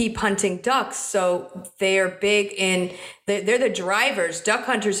wanted to keep hunting ducks. So they're the drivers. Duck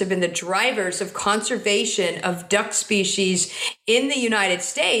hunters have been the drivers of conservation of duck species in the United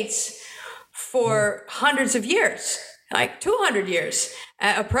States for hundreds of years, like 200 years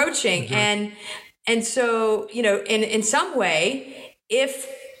approaching. Mm-hmm. And so, in some way, if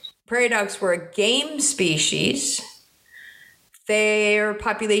prairie dogs were a game species, their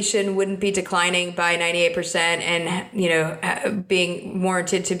population wouldn't be declining by 98% and, being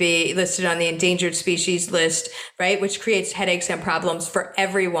warranted to be listed on the endangered species list, right? Which creates headaches and problems for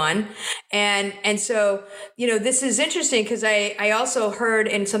everyone. And so, this is interesting because I also heard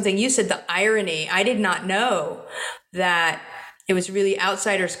in something you said, the irony. I did not know that it was really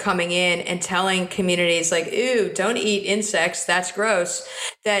outsiders coming in and telling communities like, ooh, don't eat insects. That's gross.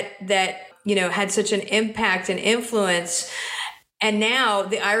 That had such an impact and influence. And now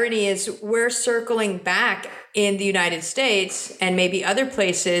the irony is we're circling back in the United States and maybe other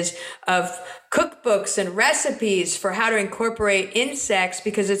places of cookbooks and recipes for how to incorporate insects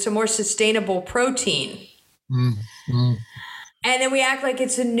because it's a more sustainable protein. Mm-hmm. And then we act like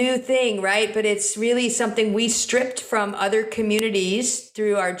it's a new thing, right? But it's really something we stripped from other communities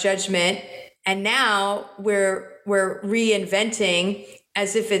through our judgment. And now we're reinventing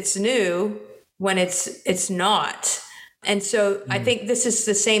as if it's new when it's not. And so I think this is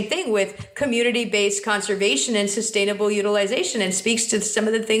the same thing with community-based conservation and sustainable utilization, and speaks to some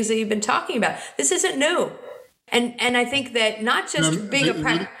of the things that you've been talking about. This isn't new. And I think that not just being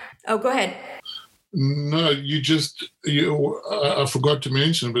oh, go ahead. No, I forgot to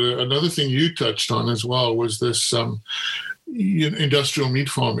mention, but another thing you touched on as well was this industrial meat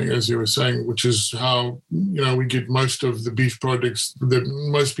farming, as you were saying, which is how we get most of the beef products that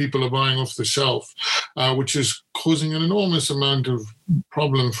most people are buying off the shelf, which is causing an enormous amount of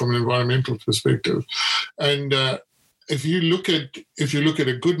problem from an environmental perspective. And if you look at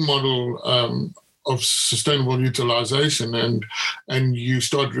a good model of sustainable utilization and you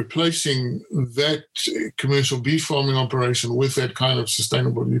start replacing that commercial beef farming operation with that kind of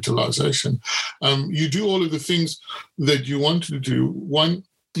sustainable utilization, you do all of the things that you want to do. One,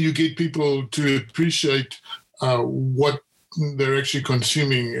 you get people to appreciate what they're actually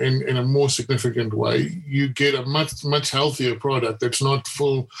consuming in a more significant way. You get a much healthier product that's not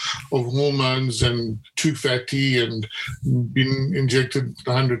full of hormones and too fatty and been injected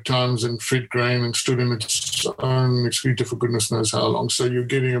 100 times and fed grain and stood in its own excreta for goodness knows how long. So you're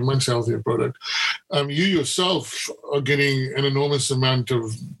getting a much healthier product. You yourself are getting an enormous amount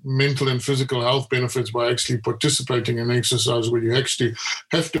of mental and physical health benefits by actually participating in exercise where you actually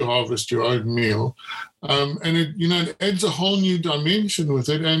have to harvest your own meal. And it adds a whole new dimension with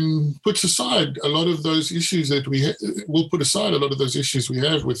it and puts aside a lot of those issues that will put aside a lot of those issues we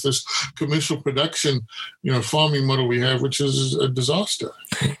have with this commercial production, farming model we have, which is a disaster.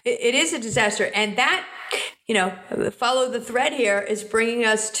 It is a disaster. And that, follow the thread here is bringing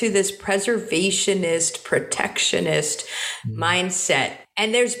us to this preservationist, protectionist mindset.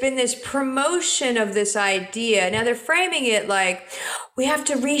 And there's been this promotion of this idea. Now they're framing it like we have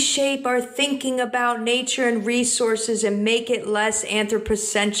to reshape our thinking about nature and resources and make it less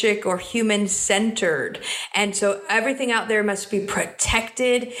anthropocentric or human-centered. And so everything out there must be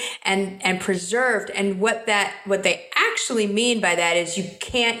protected and preserved. And what they actually mean by that is you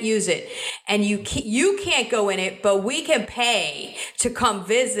can't use it and you can't go in it, but we can pay to come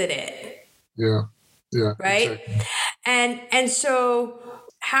visit it. Yeah. Yeah. Right. Exactly. And so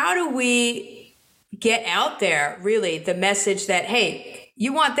how do we get out there really the message that, hey,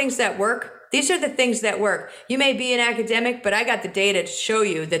 you want things that work? These are the things that work. You may be an academic, but I got the data to show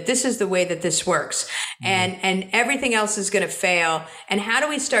you that this is the way that this works, and everything else is going to fail. And how do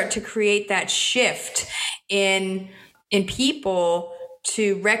we start to create that shift in people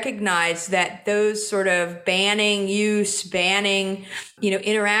to recognize that those sort of banning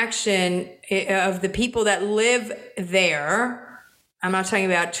interaction of the people that live there? I'm not talking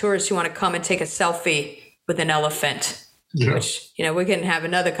about tourists who want to come and take a selfie with an elephant. Yeah. Which, we can have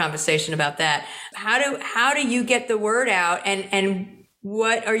another conversation about that. How do you get the word out, and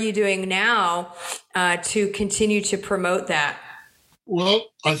what are you doing now to continue to promote that? Well,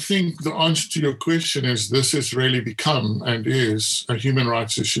 I think the answer to your question is this has really become and is a human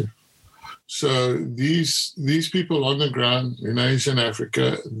rights issue. So these people on the ground in Asia and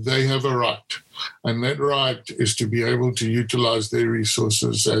Africa, they have a right. And that right is to be able to utilize their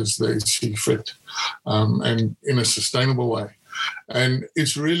resources as they see fit, and in a sustainable way. And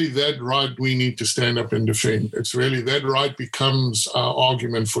it's really that right we need to stand up and defend. It's really that right becomes our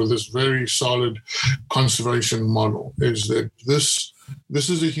argument for this very solid conservation model, is that this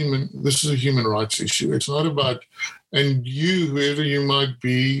is a human rights issue. It's not about And you, whoever you might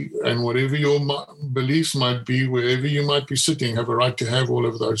be, and whatever your beliefs might be, wherever you might be sitting, have a right to have all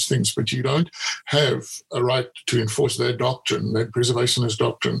of those things. But you don't have a right to enforce that doctrine, that preservationist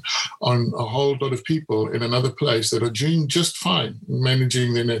doctrine, on a whole lot of people in another place that are doing just fine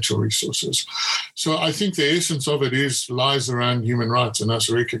managing their natural resources. So I think the essence of it lies around human rights and us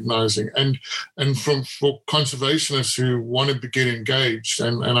recognizing, and for conservationists who want to get engaged,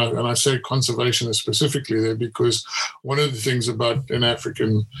 and I say conservationists specifically there because one of the things about an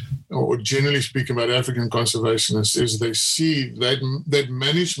African, or generally speaking about African conservationists, is they see that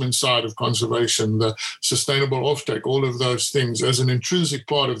management side of conservation, the sustainable offtake, all of those things as an intrinsic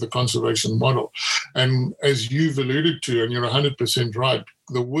part of the conservation model. And as you've alluded to, and you're 100% right,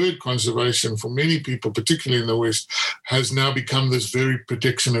 the word conservation for many people, particularly in the West, has now become this very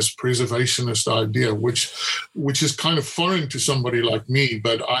protectionist, preservationist idea, which is kind of foreign to somebody like me,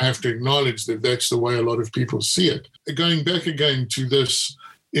 but I have to acknowledge that that's the way a lot of people see it. Going back again to this,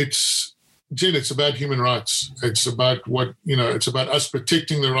 Jen, it's about human rights. It's about it's about us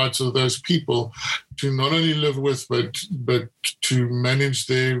protecting the rights of those people to not only live with, but to manage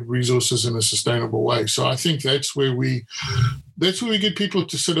their resources in a sustainable way. So I think that's where we get people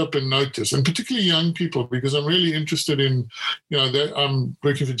to sit up and notice, and particularly young people, because I'm really interested in, I'm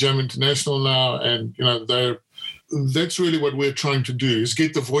working for JAM International now, and, that's really what we're trying to do, is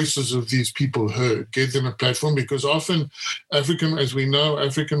get the voices of these people heard, get them a platform, because often as we know,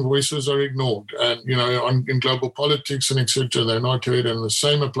 African voices are ignored, and, in global politics and etc., they're not heard, and the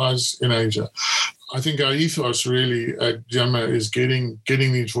same applies in Asia. I think our ethos really at JAMA is getting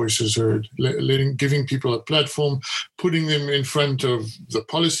these voices heard, giving people a platform, putting them in front of the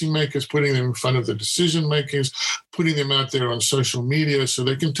policymakers, putting them in front of the decision makers, putting them out there on social media so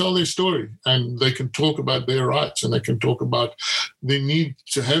they can tell their story and they can talk about their rights, and they can talk about the need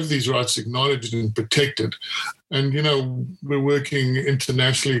to have these rights acknowledged and protected. And, we're working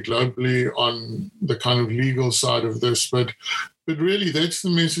internationally, globally on the kind of legal side of this, but really, that's the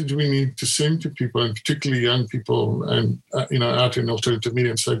message we need to send to people, and particularly young people, and out in alternative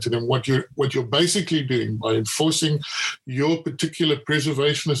media, and say to them, what you're basically doing by enforcing your particular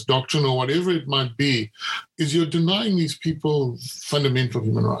preservationist doctrine or whatever it might be, is you're denying these people fundamental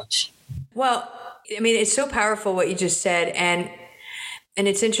human rights. Well, I mean, it's so powerful what you just said, and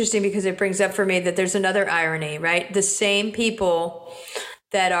it's interesting because it brings up for me that there's another irony, right? The same people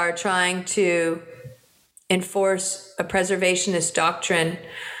that are trying to enforce a preservationist doctrine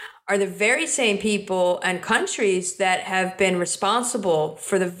are the very same people and countries that have been responsible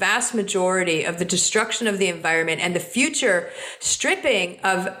for the vast majority of the destruction of the environment and the future stripping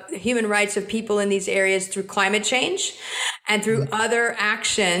of human rights of people in these areas through climate change and through other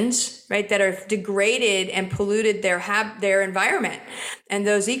actions, right, that are degraded and polluted their environment and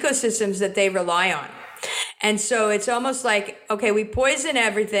those ecosystems that they rely on. And so it's almost like, okay, we poison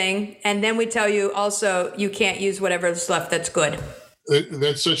everything, and then we tell you also you can't use whatever's left that's good.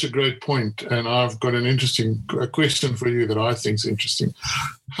 That's such a great point. And I've got a question for you that I think is interesting.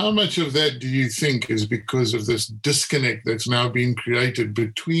 How much of that do you think is because of this disconnect that's now being created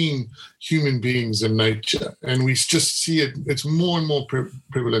between human beings and nature? And we just see it's more and more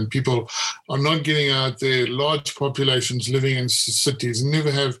prevalent. People are not getting out there. Large populations living in cities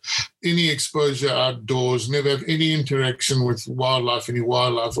never have any exposure outdoors, never have any interaction with wildlife, any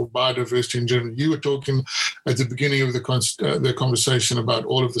wildlife or biodiversity in general. You were talking at the beginning of the conversation about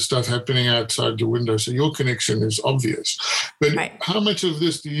all of the stuff happening outside your window. So your connection is obvious. But right. How much of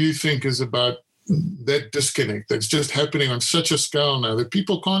this do you think is about that disconnect that's just happening on such a scale now that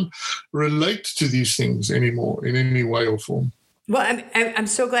people can't relate to these things anymore in any way or form? Well, I'm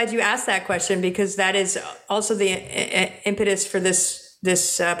so glad you asked that question, because that is also the impetus for this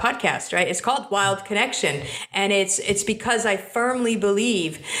podcast, right? It's called Wild Connection. And it's because I firmly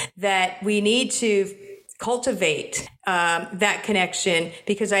believe that we need to cultivate that connection,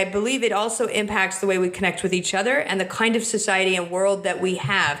 because I believe it also impacts the way we connect with each other and the kind of society and world that we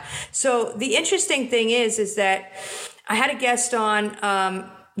have. So the interesting thing is that I had a guest on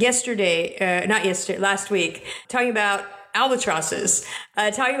last week, talking about albatrosses,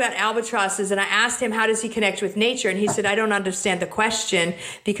 and I asked him, how does he connect with nature? And he said, I don't understand the question,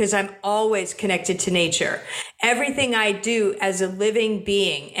 because I'm always connected to nature. Everything I do as a living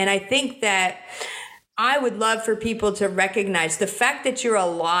being. And I think that I would love for people to recognize the fact that you're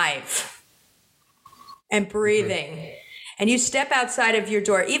alive and breathing, and you step outside of your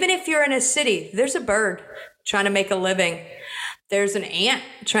door. Even if you're in a city, there's a bird trying to make a living. There's an ant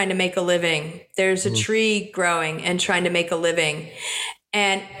trying to make a living. There's a tree growing and trying to make a living.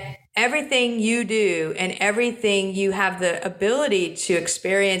 And everything you do and everything you have the ability to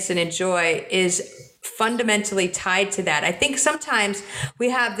experience and enjoy is fundamentally tied to that. I think sometimes we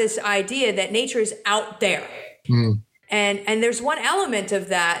have this idea that nature is out there. And there's one element of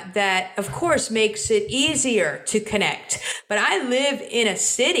that of course makes it easier to connect. But I live in a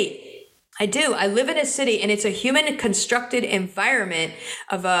city. I do. I live in a city, and it's a human constructed environment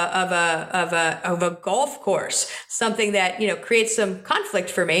of a golf course, something that, creates some conflict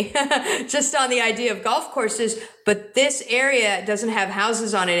for me just on the idea of golf courses. But this area doesn't have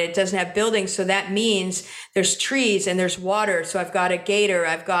houses on it. It doesn't have buildings. So that means there's trees and there's water. So I've got a gator.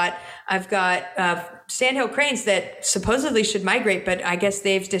 I've got sandhill cranes that supposedly should migrate, but I guess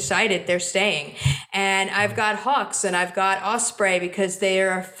they've decided they're staying. And I've got hawks and I've got osprey because they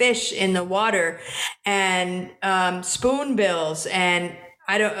are fish in the water, and spoonbills and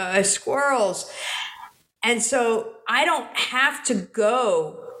squirrels. And so I don't have to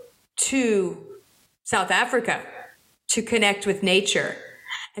go to South Africa to connect with nature.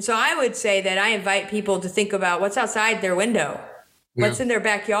 And so I would say that I invite people to think about what's outside their window. What's in their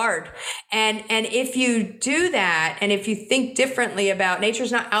backyard. And if you do that, and if you think differently about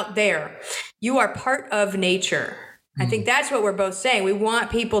nature's not out there, you are part of nature. I think that's what we're both saying. We want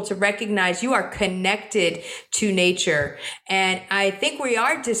people to recognize you are connected to nature. And I think we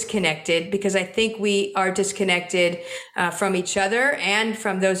are disconnected because I think we are disconnected from each other and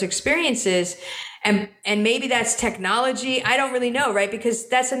from those experiences. And maybe that's technology. I don't really know, right? Because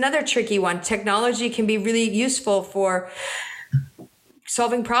that's another tricky one. Technology can be really useful for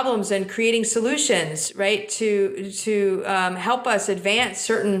solving problems and creating solutions, right, to help us advance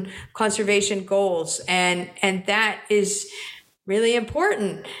certain conservation goals, and that is really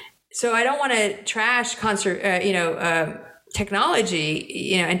important. So I don't want to trash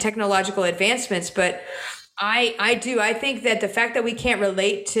technology, and technological advancements, but I do. I think that the fact that we can't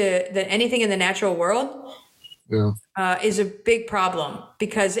relate to anything in the natural world is a big problem,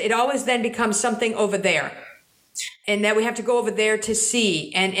 because it always then becomes something over there. And that we have to go over there to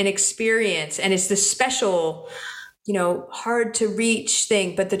see and experience. And it's this special, hard to reach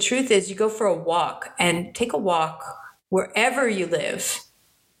thing. But the truth is, you go for a walk, and take a walk wherever you live,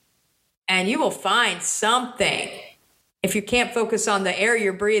 and you will find something. If you can't focus on the air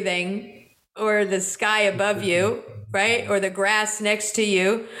you're breathing or the sky above you, right, or the grass next to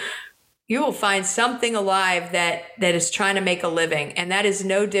you, you will find something alive that is trying to make a living. And that is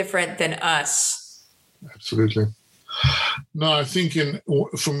no different than us. Absolutely. No, I think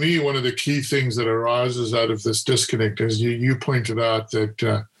for me, one of the key things that arises out of this disconnect is you pointed out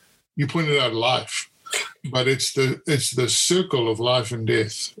that you pointed out life, but it's the circle of life and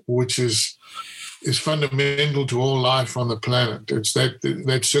death, which is fundamental to all life on the planet. It's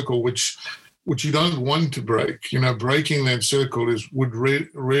that circle which you don't want to break. Breaking that circle would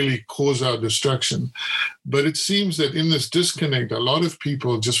really cause our destruction. But it seems that in this disconnect, a lot of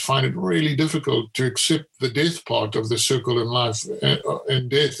people just find it really difficult to accept the death part of the circle in life and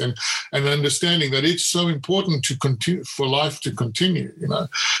death, and understanding that it's so important to continue, for life to continue.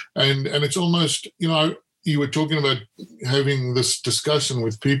 And it's almost, you were talking about having this discussion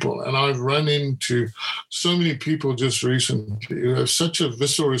with people, and I've run into so many people just recently who have such a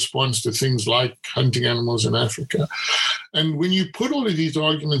visceral response to things like hunting animals in Africa. And when you put all of these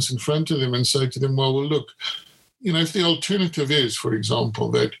arguments in front of them and say to them, well, look, if the alternative is, for example,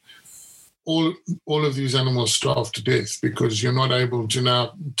 that all of these animals starve to death because you're not able to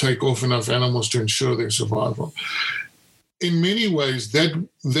now take off enough animals to ensure their survival, in many ways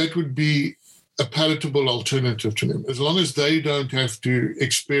that would be a palatable alternative to them, as long as they don't have to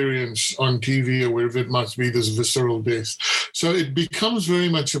experience on TV or wherever it might be this visceral death. So it becomes very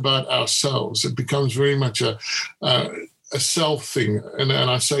much about ourselves. It becomes very much a self thing, and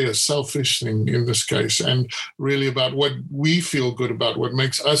I say a selfish thing in this case, and really about what we feel good about, what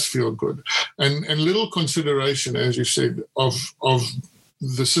makes us feel good, and little consideration, as you said, of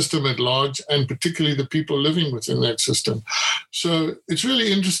the system at large, and particularly the people living within that system. So it's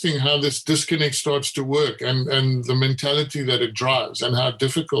really interesting how this disconnect starts to work, and the mentality that it drives, and how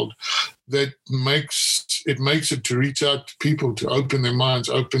difficult that makes it to reach out to people, to open their minds,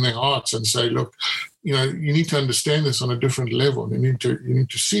 open their hearts, and say, look, you need to understand this on a different level. You need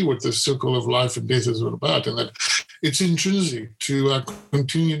to see what the circle of life and death is all about, and that it's intrinsic to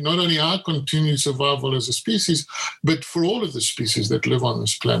continue, not only our continued survival as a species, but for all of the species that live on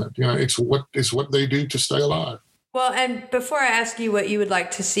this planet. It's what they do to stay alive. Well, and before I ask you what you would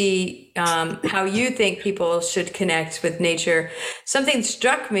like to see, how you think people should connect with nature, something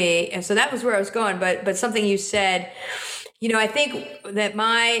struck me, and so that was where I was going. But something you said, I think that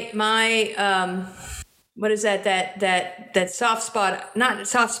my what is that soft spot, not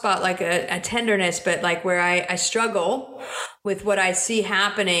soft spot like a tenderness, but like where I struggle with what I see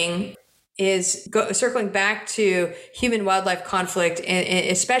happening circling back to human wildlife conflict, and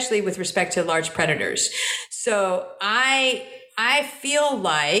especially with respect to large predators. So I feel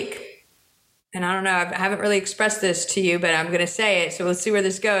like, and I don't know, I haven't really expressed this to you, but I'm going to say it. So let's see where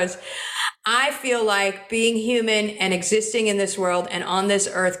this goes. I feel like being human and existing in this world and on this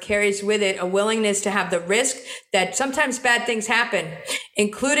earth carries with it a willingness to have the risk that sometimes bad things happen,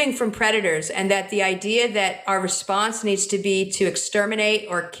 including from predators, and that the idea that our response needs to be to exterminate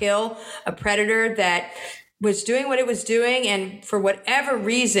or kill a predator that was doing what it was doing, and for whatever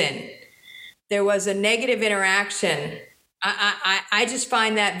reason, there was a negative interaction. I just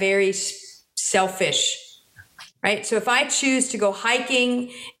find that very selfish, right? So if I choose to go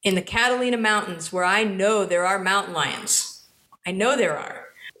hiking in the Catalina Mountains, where I know there are mountain lions, I know there are,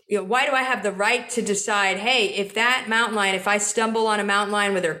 why do I have the right to decide, hey, if that mountain lion, if I stumble on a mountain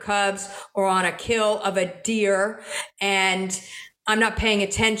lion with her cubs or on a kill of a deer and I'm not paying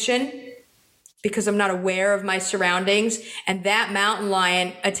attention because I'm not aware of my surroundings, and that mountain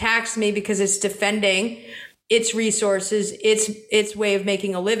lion attacks me because it's defending its resources, its way of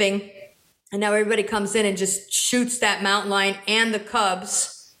making a living, and now everybody comes in and just shoots that mountain lion and the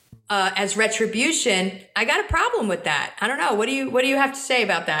cubs as retribution, I got a problem with that. I don't know. What do you have to say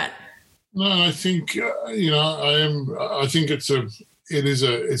about that? No, I think I think this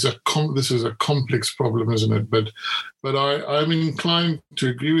is a complex problem, isn't it? But I'm inclined to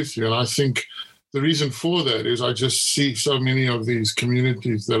agree with you, and I think the reason for that is I just see so many of these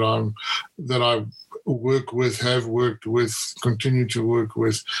communities that I work with, have worked with, continue to work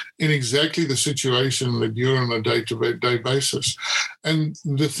with, in exactly the situation that you're on a day-to-day basis. And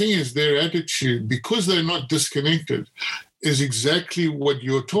the thing is, their attitude, because they're not disconnected, is exactly what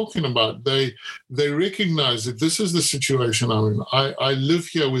you're talking about. They recognize that this is the situation I'm in. I live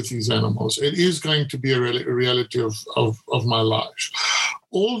here with these animals. It is going to be a reality of my life.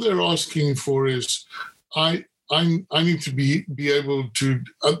 All they're asking for is, I need to be able to,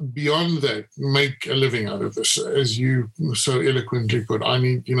 beyond that, make a living out of this, as you so eloquently put.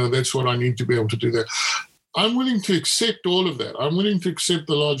 That's what I need to be able to do that. I'm willing to accept all of that. I'm willing to accept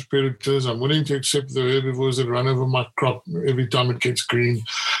the large predators. I'm willing to accept the herbivores that run over my crop every time it gets green.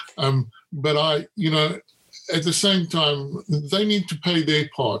 But at the same time, they need to play their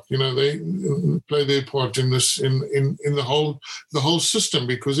part. They play their part in this, in the whole system,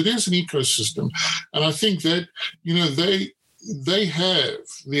 because it is an ecosystem. And I think that, they have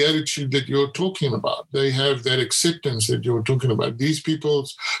the attitude that you're talking about. They have that acceptance that you're talking about. These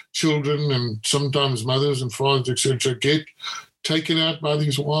people's children and sometimes mothers and fathers, etc., get taken out by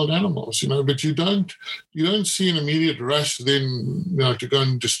these wild animals, but you don't see an immediate rush then, to go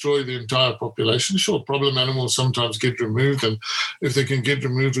and destroy the entire population. Sure, problem animals sometimes get removed, and if they can get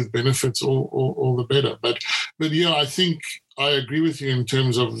removed with benefits, all the better. But yeah, I think I agree with you in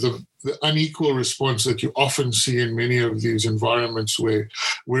terms of the unequal response that you often see in many of these environments where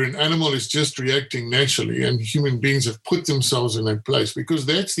an animal is just reacting naturally, and human beings have put themselves in that place. Because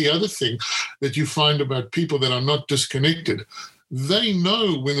that's the other thing that you find about people that are not disconnected. They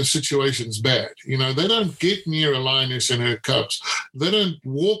know when the situation's bad. They don't get near a lioness and her cubs. They don't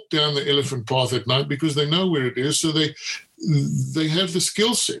walk down the elephant path at night because they know where it is. So they have the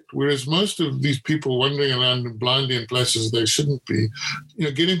skill set, whereas most of these people wandering around blindly in places they shouldn't be,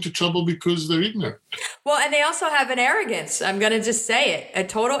 get into trouble because they're ignorant. Well, and they also have an arrogance. I'm going to just say it, a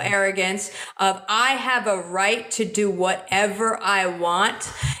total arrogance of, I have a right to do whatever I want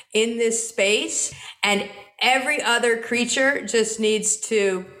in this space, and every other creature just needs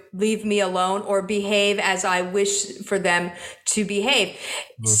to leave me alone or behave as I wish for them to behave.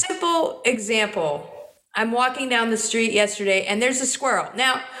 Simple example. I'm walking down the street yesterday and there's a squirrel.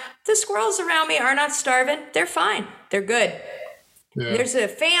 Now, the squirrels around me are not starving. They're fine. They're good. Yeah. There's a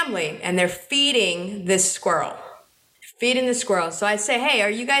family and they're feeding this squirrel. So I say, hey, are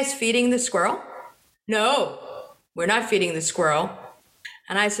you guys feeding the squirrel? No, we're not feeding the squirrel.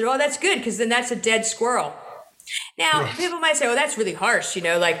 And I said, oh, that's good, because then that's a dead squirrel. Now, people might say, oh, that's really harsh,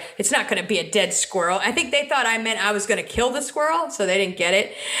 like, it's not going to be a dead squirrel. I think they thought I meant I was going to kill the squirrel, so they didn't get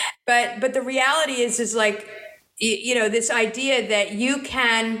it. But the reality is like, this idea that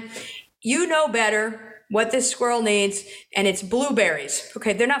you know better what this squirrel needs, and it's blueberries.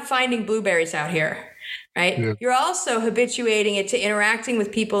 Okay, they're not finding blueberries out here. right? Yeah. You're also habituating it to interacting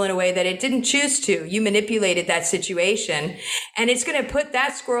with people in a way that it didn't choose to. You manipulated that situation, and it's going to put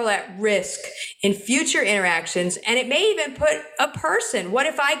that squirrel at risk in future interactions. And it may even put a person. What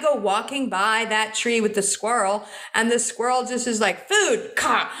if I go walking by that tree with the squirrel and the squirrel just is like, food,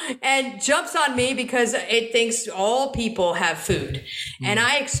 and jumps on me because it thinks all people have food. And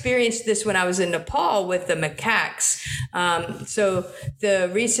I experienced this when I was in Nepal with the macaques. So the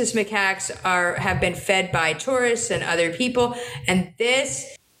rhesus macaques have been fed by tourists and other people. And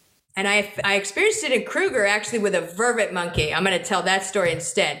I experienced it in Kruger, actually, with a vervet monkey. I'm going to tell that story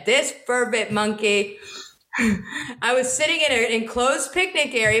instead. This vervet monkey, I was sitting in an enclosed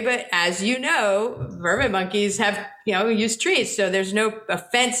picnic area, but as you know, vervet monkeys have, use trees. So a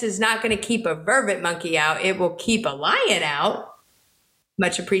fence is not going to keep a vervet monkey out. It will keep a lion out.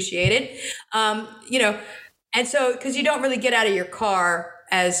 Much appreciated. And so, because you don't really get out of your car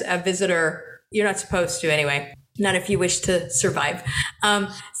as a visitor, you're not supposed to anyway, not if you wish to survive.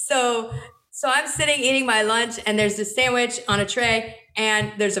 So I'm sitting eating my lunch, and there's this sandwich on a tray,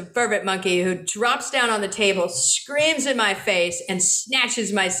 and there's a vervet monkey who drops down on the table, screams in my face, and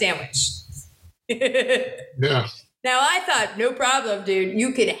snatches my sandwich. Yeah. Now I thought, no problem, dude,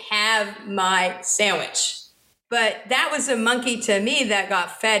 you could have my sandwich. But that was a monkey to me that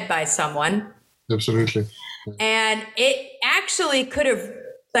got fed by someone. Absolutely. And it actually could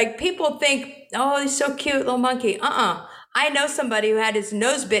have, people think, oh, he's so cute, little monkey. I know somebody who had his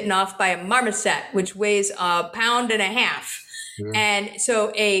nose bitten off by a marmoset, which weighs 1.5 pounds. Yeah. And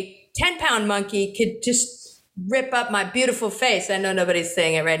so a 10-pound monkey could just rip up my beautiful face. I know nobody's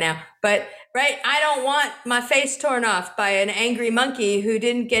saying it right now, but right, I don't want my face torn off by an angry monkey who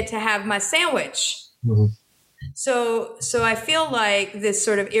didn't get to have my sandwich. Mm-hmm. So I feel like this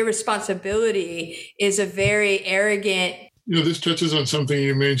sort of irresponsibility is a very arrogant. This touches on something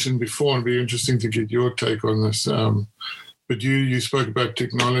you mentioned before, and it'd be interesting to get your take on this. But you spoke about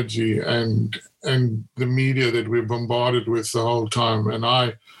technology and the media that we're bombarded with the whole time. And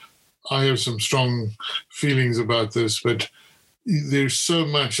I have some strong feelings about this, but there's so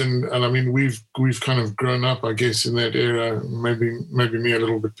much, and I mean we've kind of grown up, I guess, in that era. Maybe me a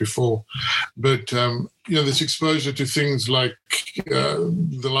little bit before, but this exposure to things like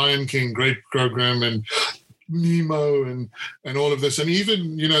the Lion King, great program, and Nemo and all of this, and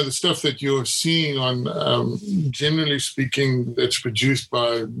even the stuff that you're seeing on generally speaking that's produced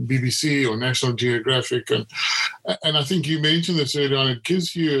by BBC or National Geographic, and I think you mentioned this earlier on. It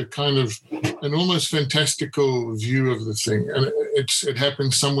gives you a kind of an almost fantastical view of the thing, and it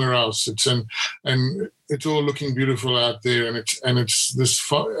happens somewhere else. And it's all looking beautiful out there, and it's this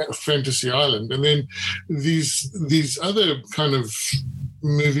fantasy island, and then these other kind of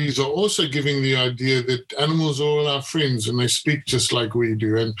movies are also giving the idea that animals are all our friends, and they speak just like we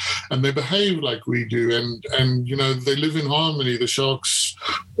do, and they behave like we do, and they live in harmony. The sharks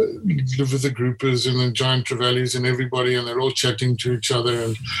live with the groupers and the giant trevallies and everybody, and they're all chatting to each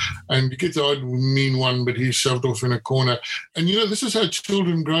other, and you get the odd mean one, but he's shoved off in a corner. And this is how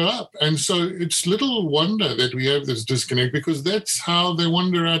children grow up, and so it's little wonder that we have this disconnect, because that's how they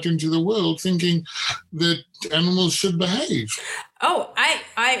wander out into the world, thinking that animals should behave. Oh,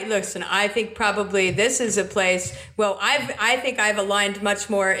 I listen, I think probably this is a place, well, I think I've aligned much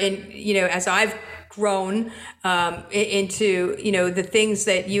more in, as I've grown into, the things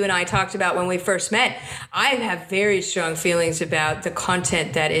that you and I talked about when we first met. I have very strong feelings about the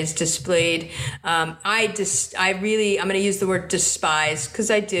content that is displayed. I'm going to use the word despise,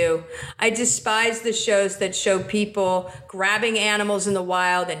 because I do. I despise the shows that show people grabbing animals in the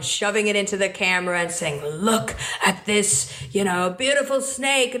wild and shoving it into the camera and saying, look at this, beautiful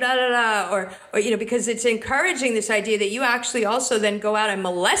snake, da, da, da, or because it's encouraging this idea that you actually also then go out and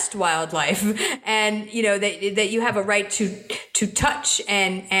molest wildlife, and, that you have a right to touch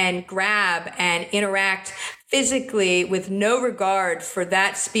and grab and interact physically with no regard for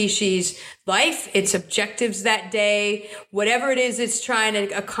that species' life, its objectives that day, whatever it is it's trying to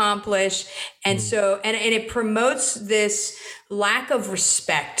accomplish. And so, and it promotes this lack of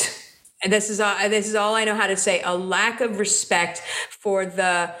respect. And this is all I know how to say, a lack of respect for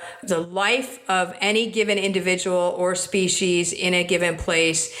the life of any given individual or species in a given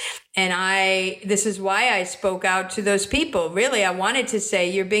place. And this is why I spoke out to those people. Really, I wanted to say,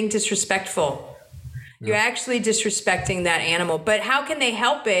 you're being disrespectful. You're actually disrespecting that animal. But how can they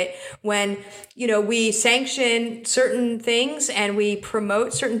help it when, we sanction certain things and we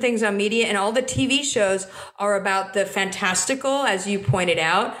promote certain things on media, and all the TV shows are about the fantastical, as you pointed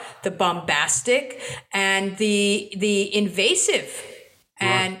out, the bombastic, and the invasive.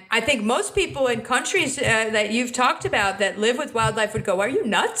 And I think most people in countries that you've talked about that live with wildlife would go, are you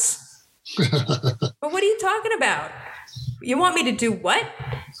nuts? But what are you talking about? You want me to do what?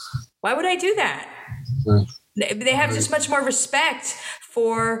 Why would I do that? Yeah. They have just much more respect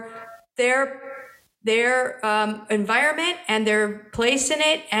for their environment and their place in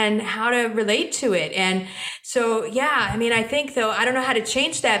it and how to relate to it. And so, yeah, I mean, I think though, I don't know how to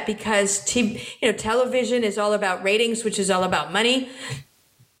change that because television is all about ratings, which is all about money.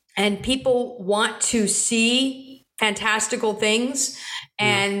 And people want to see fantastical things.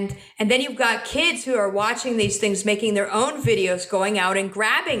 And then you've got kids who are watching these things, making their own videos, going out and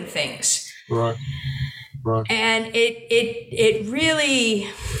grabbing things. Right. And it really,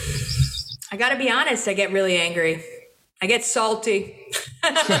 I got to be honest, I get really angry. I get salty.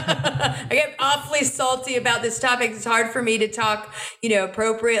 I get awfully salty about this topic. It's hard for me to talk,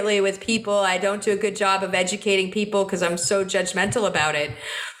 appropriately with people. I don't do a good job of educating people because I'm so judgmental about it.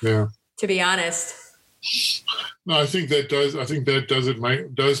 Yeah. To be honest. No, I think that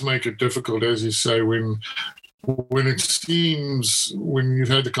does make it difficult, as you say, when it seems, when you've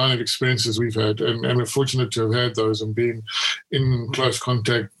had the kind of experiences we've had, and we're fortunate to have had those and been in close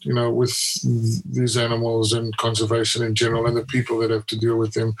contact, with these animals and conservation in general and the people that have to deal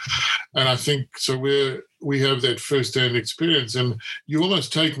with them. And I think so we have that first-hand experience, and you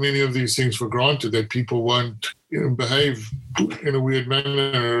almost take many of these things for granted that people won't behave in a weird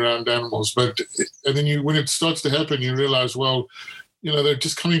manner around animals. And then when it starts to happen, you realize, well, they're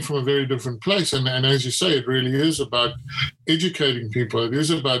just coming from a very different place. And as you say, it really is about educating people. It is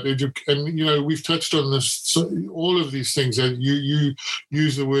about and we've touched on this, so all of these things that you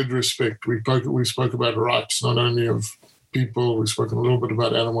use the word respect. We spoke about rights, not only of people. We've spoken a little bit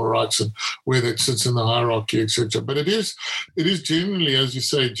about animal rights and where that sits in the hierarchy, etc. But it is generally, as you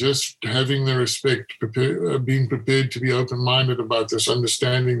say, just having the respect, being prepared to be open-minded about this,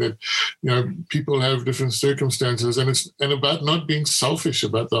 understanding that people have different circumstances, and about not being selfish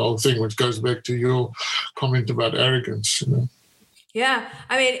about the whole thing, which goes back to your comment about arrogance. Yeah,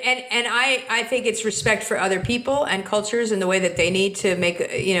 I mean, and I think it's respect for other people and cultures and the way that they need to make,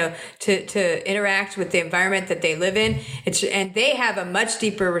 to interact with the environment that they live in. And they have a much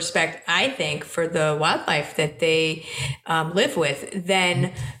deeper respect, I think, for the wildlife that they live with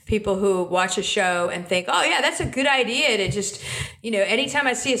than people who watch a show and think, oh yeah, that's a good idea to just, anytime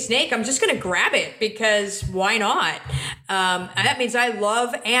I see a snake, I'm just going to grab it because why not? And that means I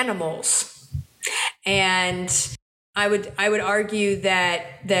love animals. And I would argue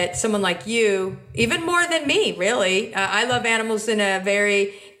that someone like you, even more than me, really, I love animals in a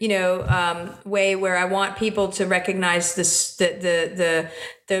very way where I want people to recognize the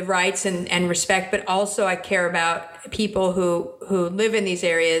rights and respect, but also I care about people who live in these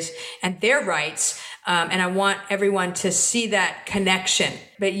areas and their rights. And I want everyone to see that connection.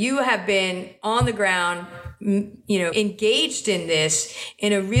 But you have been on the ground, engaged in this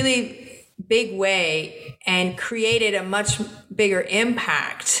in a really big way and created a much bigger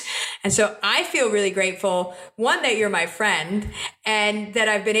impact. And so I feel really grateful, one, that you're my friend and that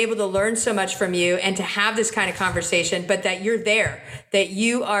I've been able to learn so much from you and to have this kind of conversation, but that you're there, that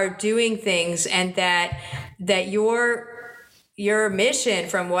you are doing things, and that your mission,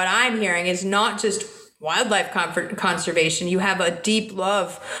 from what I'm hearing, is not just wildlife conservation. You have a deep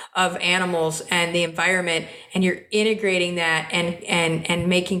love of animals and the environment, and you're integrating that and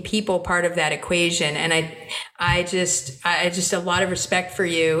making people part of that equation. And I just a lot of respect for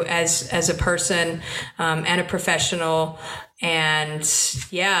you as a person and a professional. And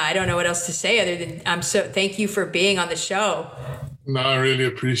yeah, I don't know what else to say other than thank you for being on the show. No, I really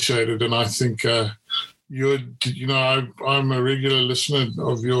appreciate it. And I think, I'm a regular listener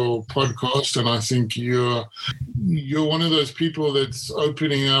of your podcast, and I think you're one of those people that's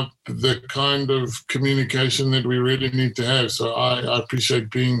opening up the kind of communication that we really need to have. So I appreciate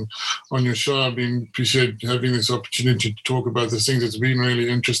being on your show. Appreciate having this opportunity to talk about this thing. It's been really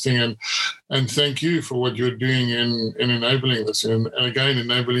interesting, and thank you for what you're doing in enabling this, and again,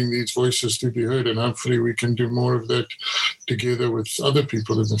 enabling these voices to be heard. And hopefully we can do more of that together with other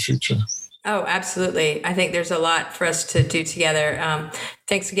people in the future. Oh, absolutely. I think there's a lot for us to do together.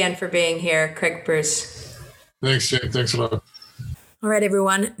 Thanks again for being here, Craig Bruce. Thanks, Jen. Thanks a lot. All right,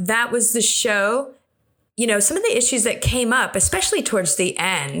 everyone. That was the show. Some of the issues that came up, especially towards the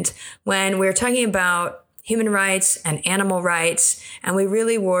end, when we were talking about human rights and animal rights, and we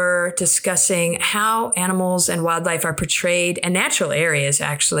really were discussing how animals and wildlife are portrayed, and natural areas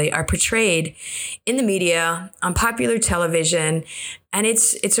actually are portrayed in the media, on popular television. And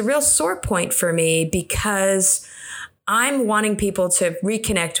it's a real sore point for me because I'm wanting people to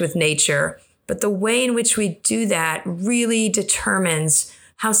reconnect with nature, but the way in which we do that really determines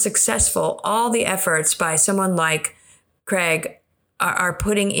how successful all the efforts by someone like Craig are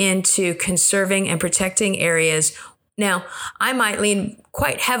putting into conserving and protecting areas. Now, I might lean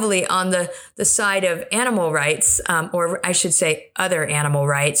quite heavily on the side of animal rights, or I should say other animal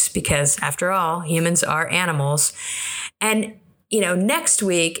rights, because after all, humans are animals. And, next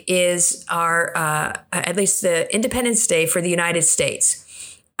week is our, at least the Independence Day for the United States.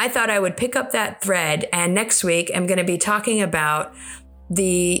 I thought I would pick up that thread, and next week I'm going to be talking about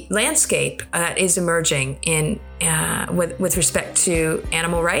the landscape that is emerging in with respect to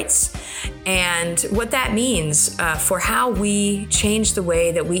animal rights and what that means for how we change the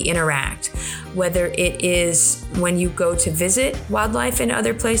way that we interact, whether it is when you go to visit wildlife in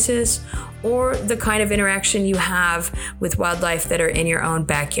other places or the kind of interaction you have with wildlife that are in your own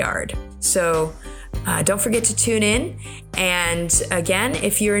backyard. So don't forget to tune in. And again,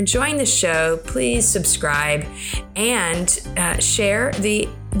 if you're enjoying the show, please subscribe and share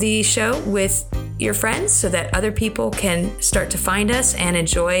the show with your friends so that other people can start to find us and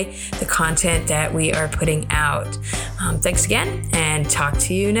enjoy the content that we are putting out. Thanks again, and talk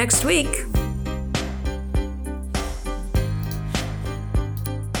to you next week.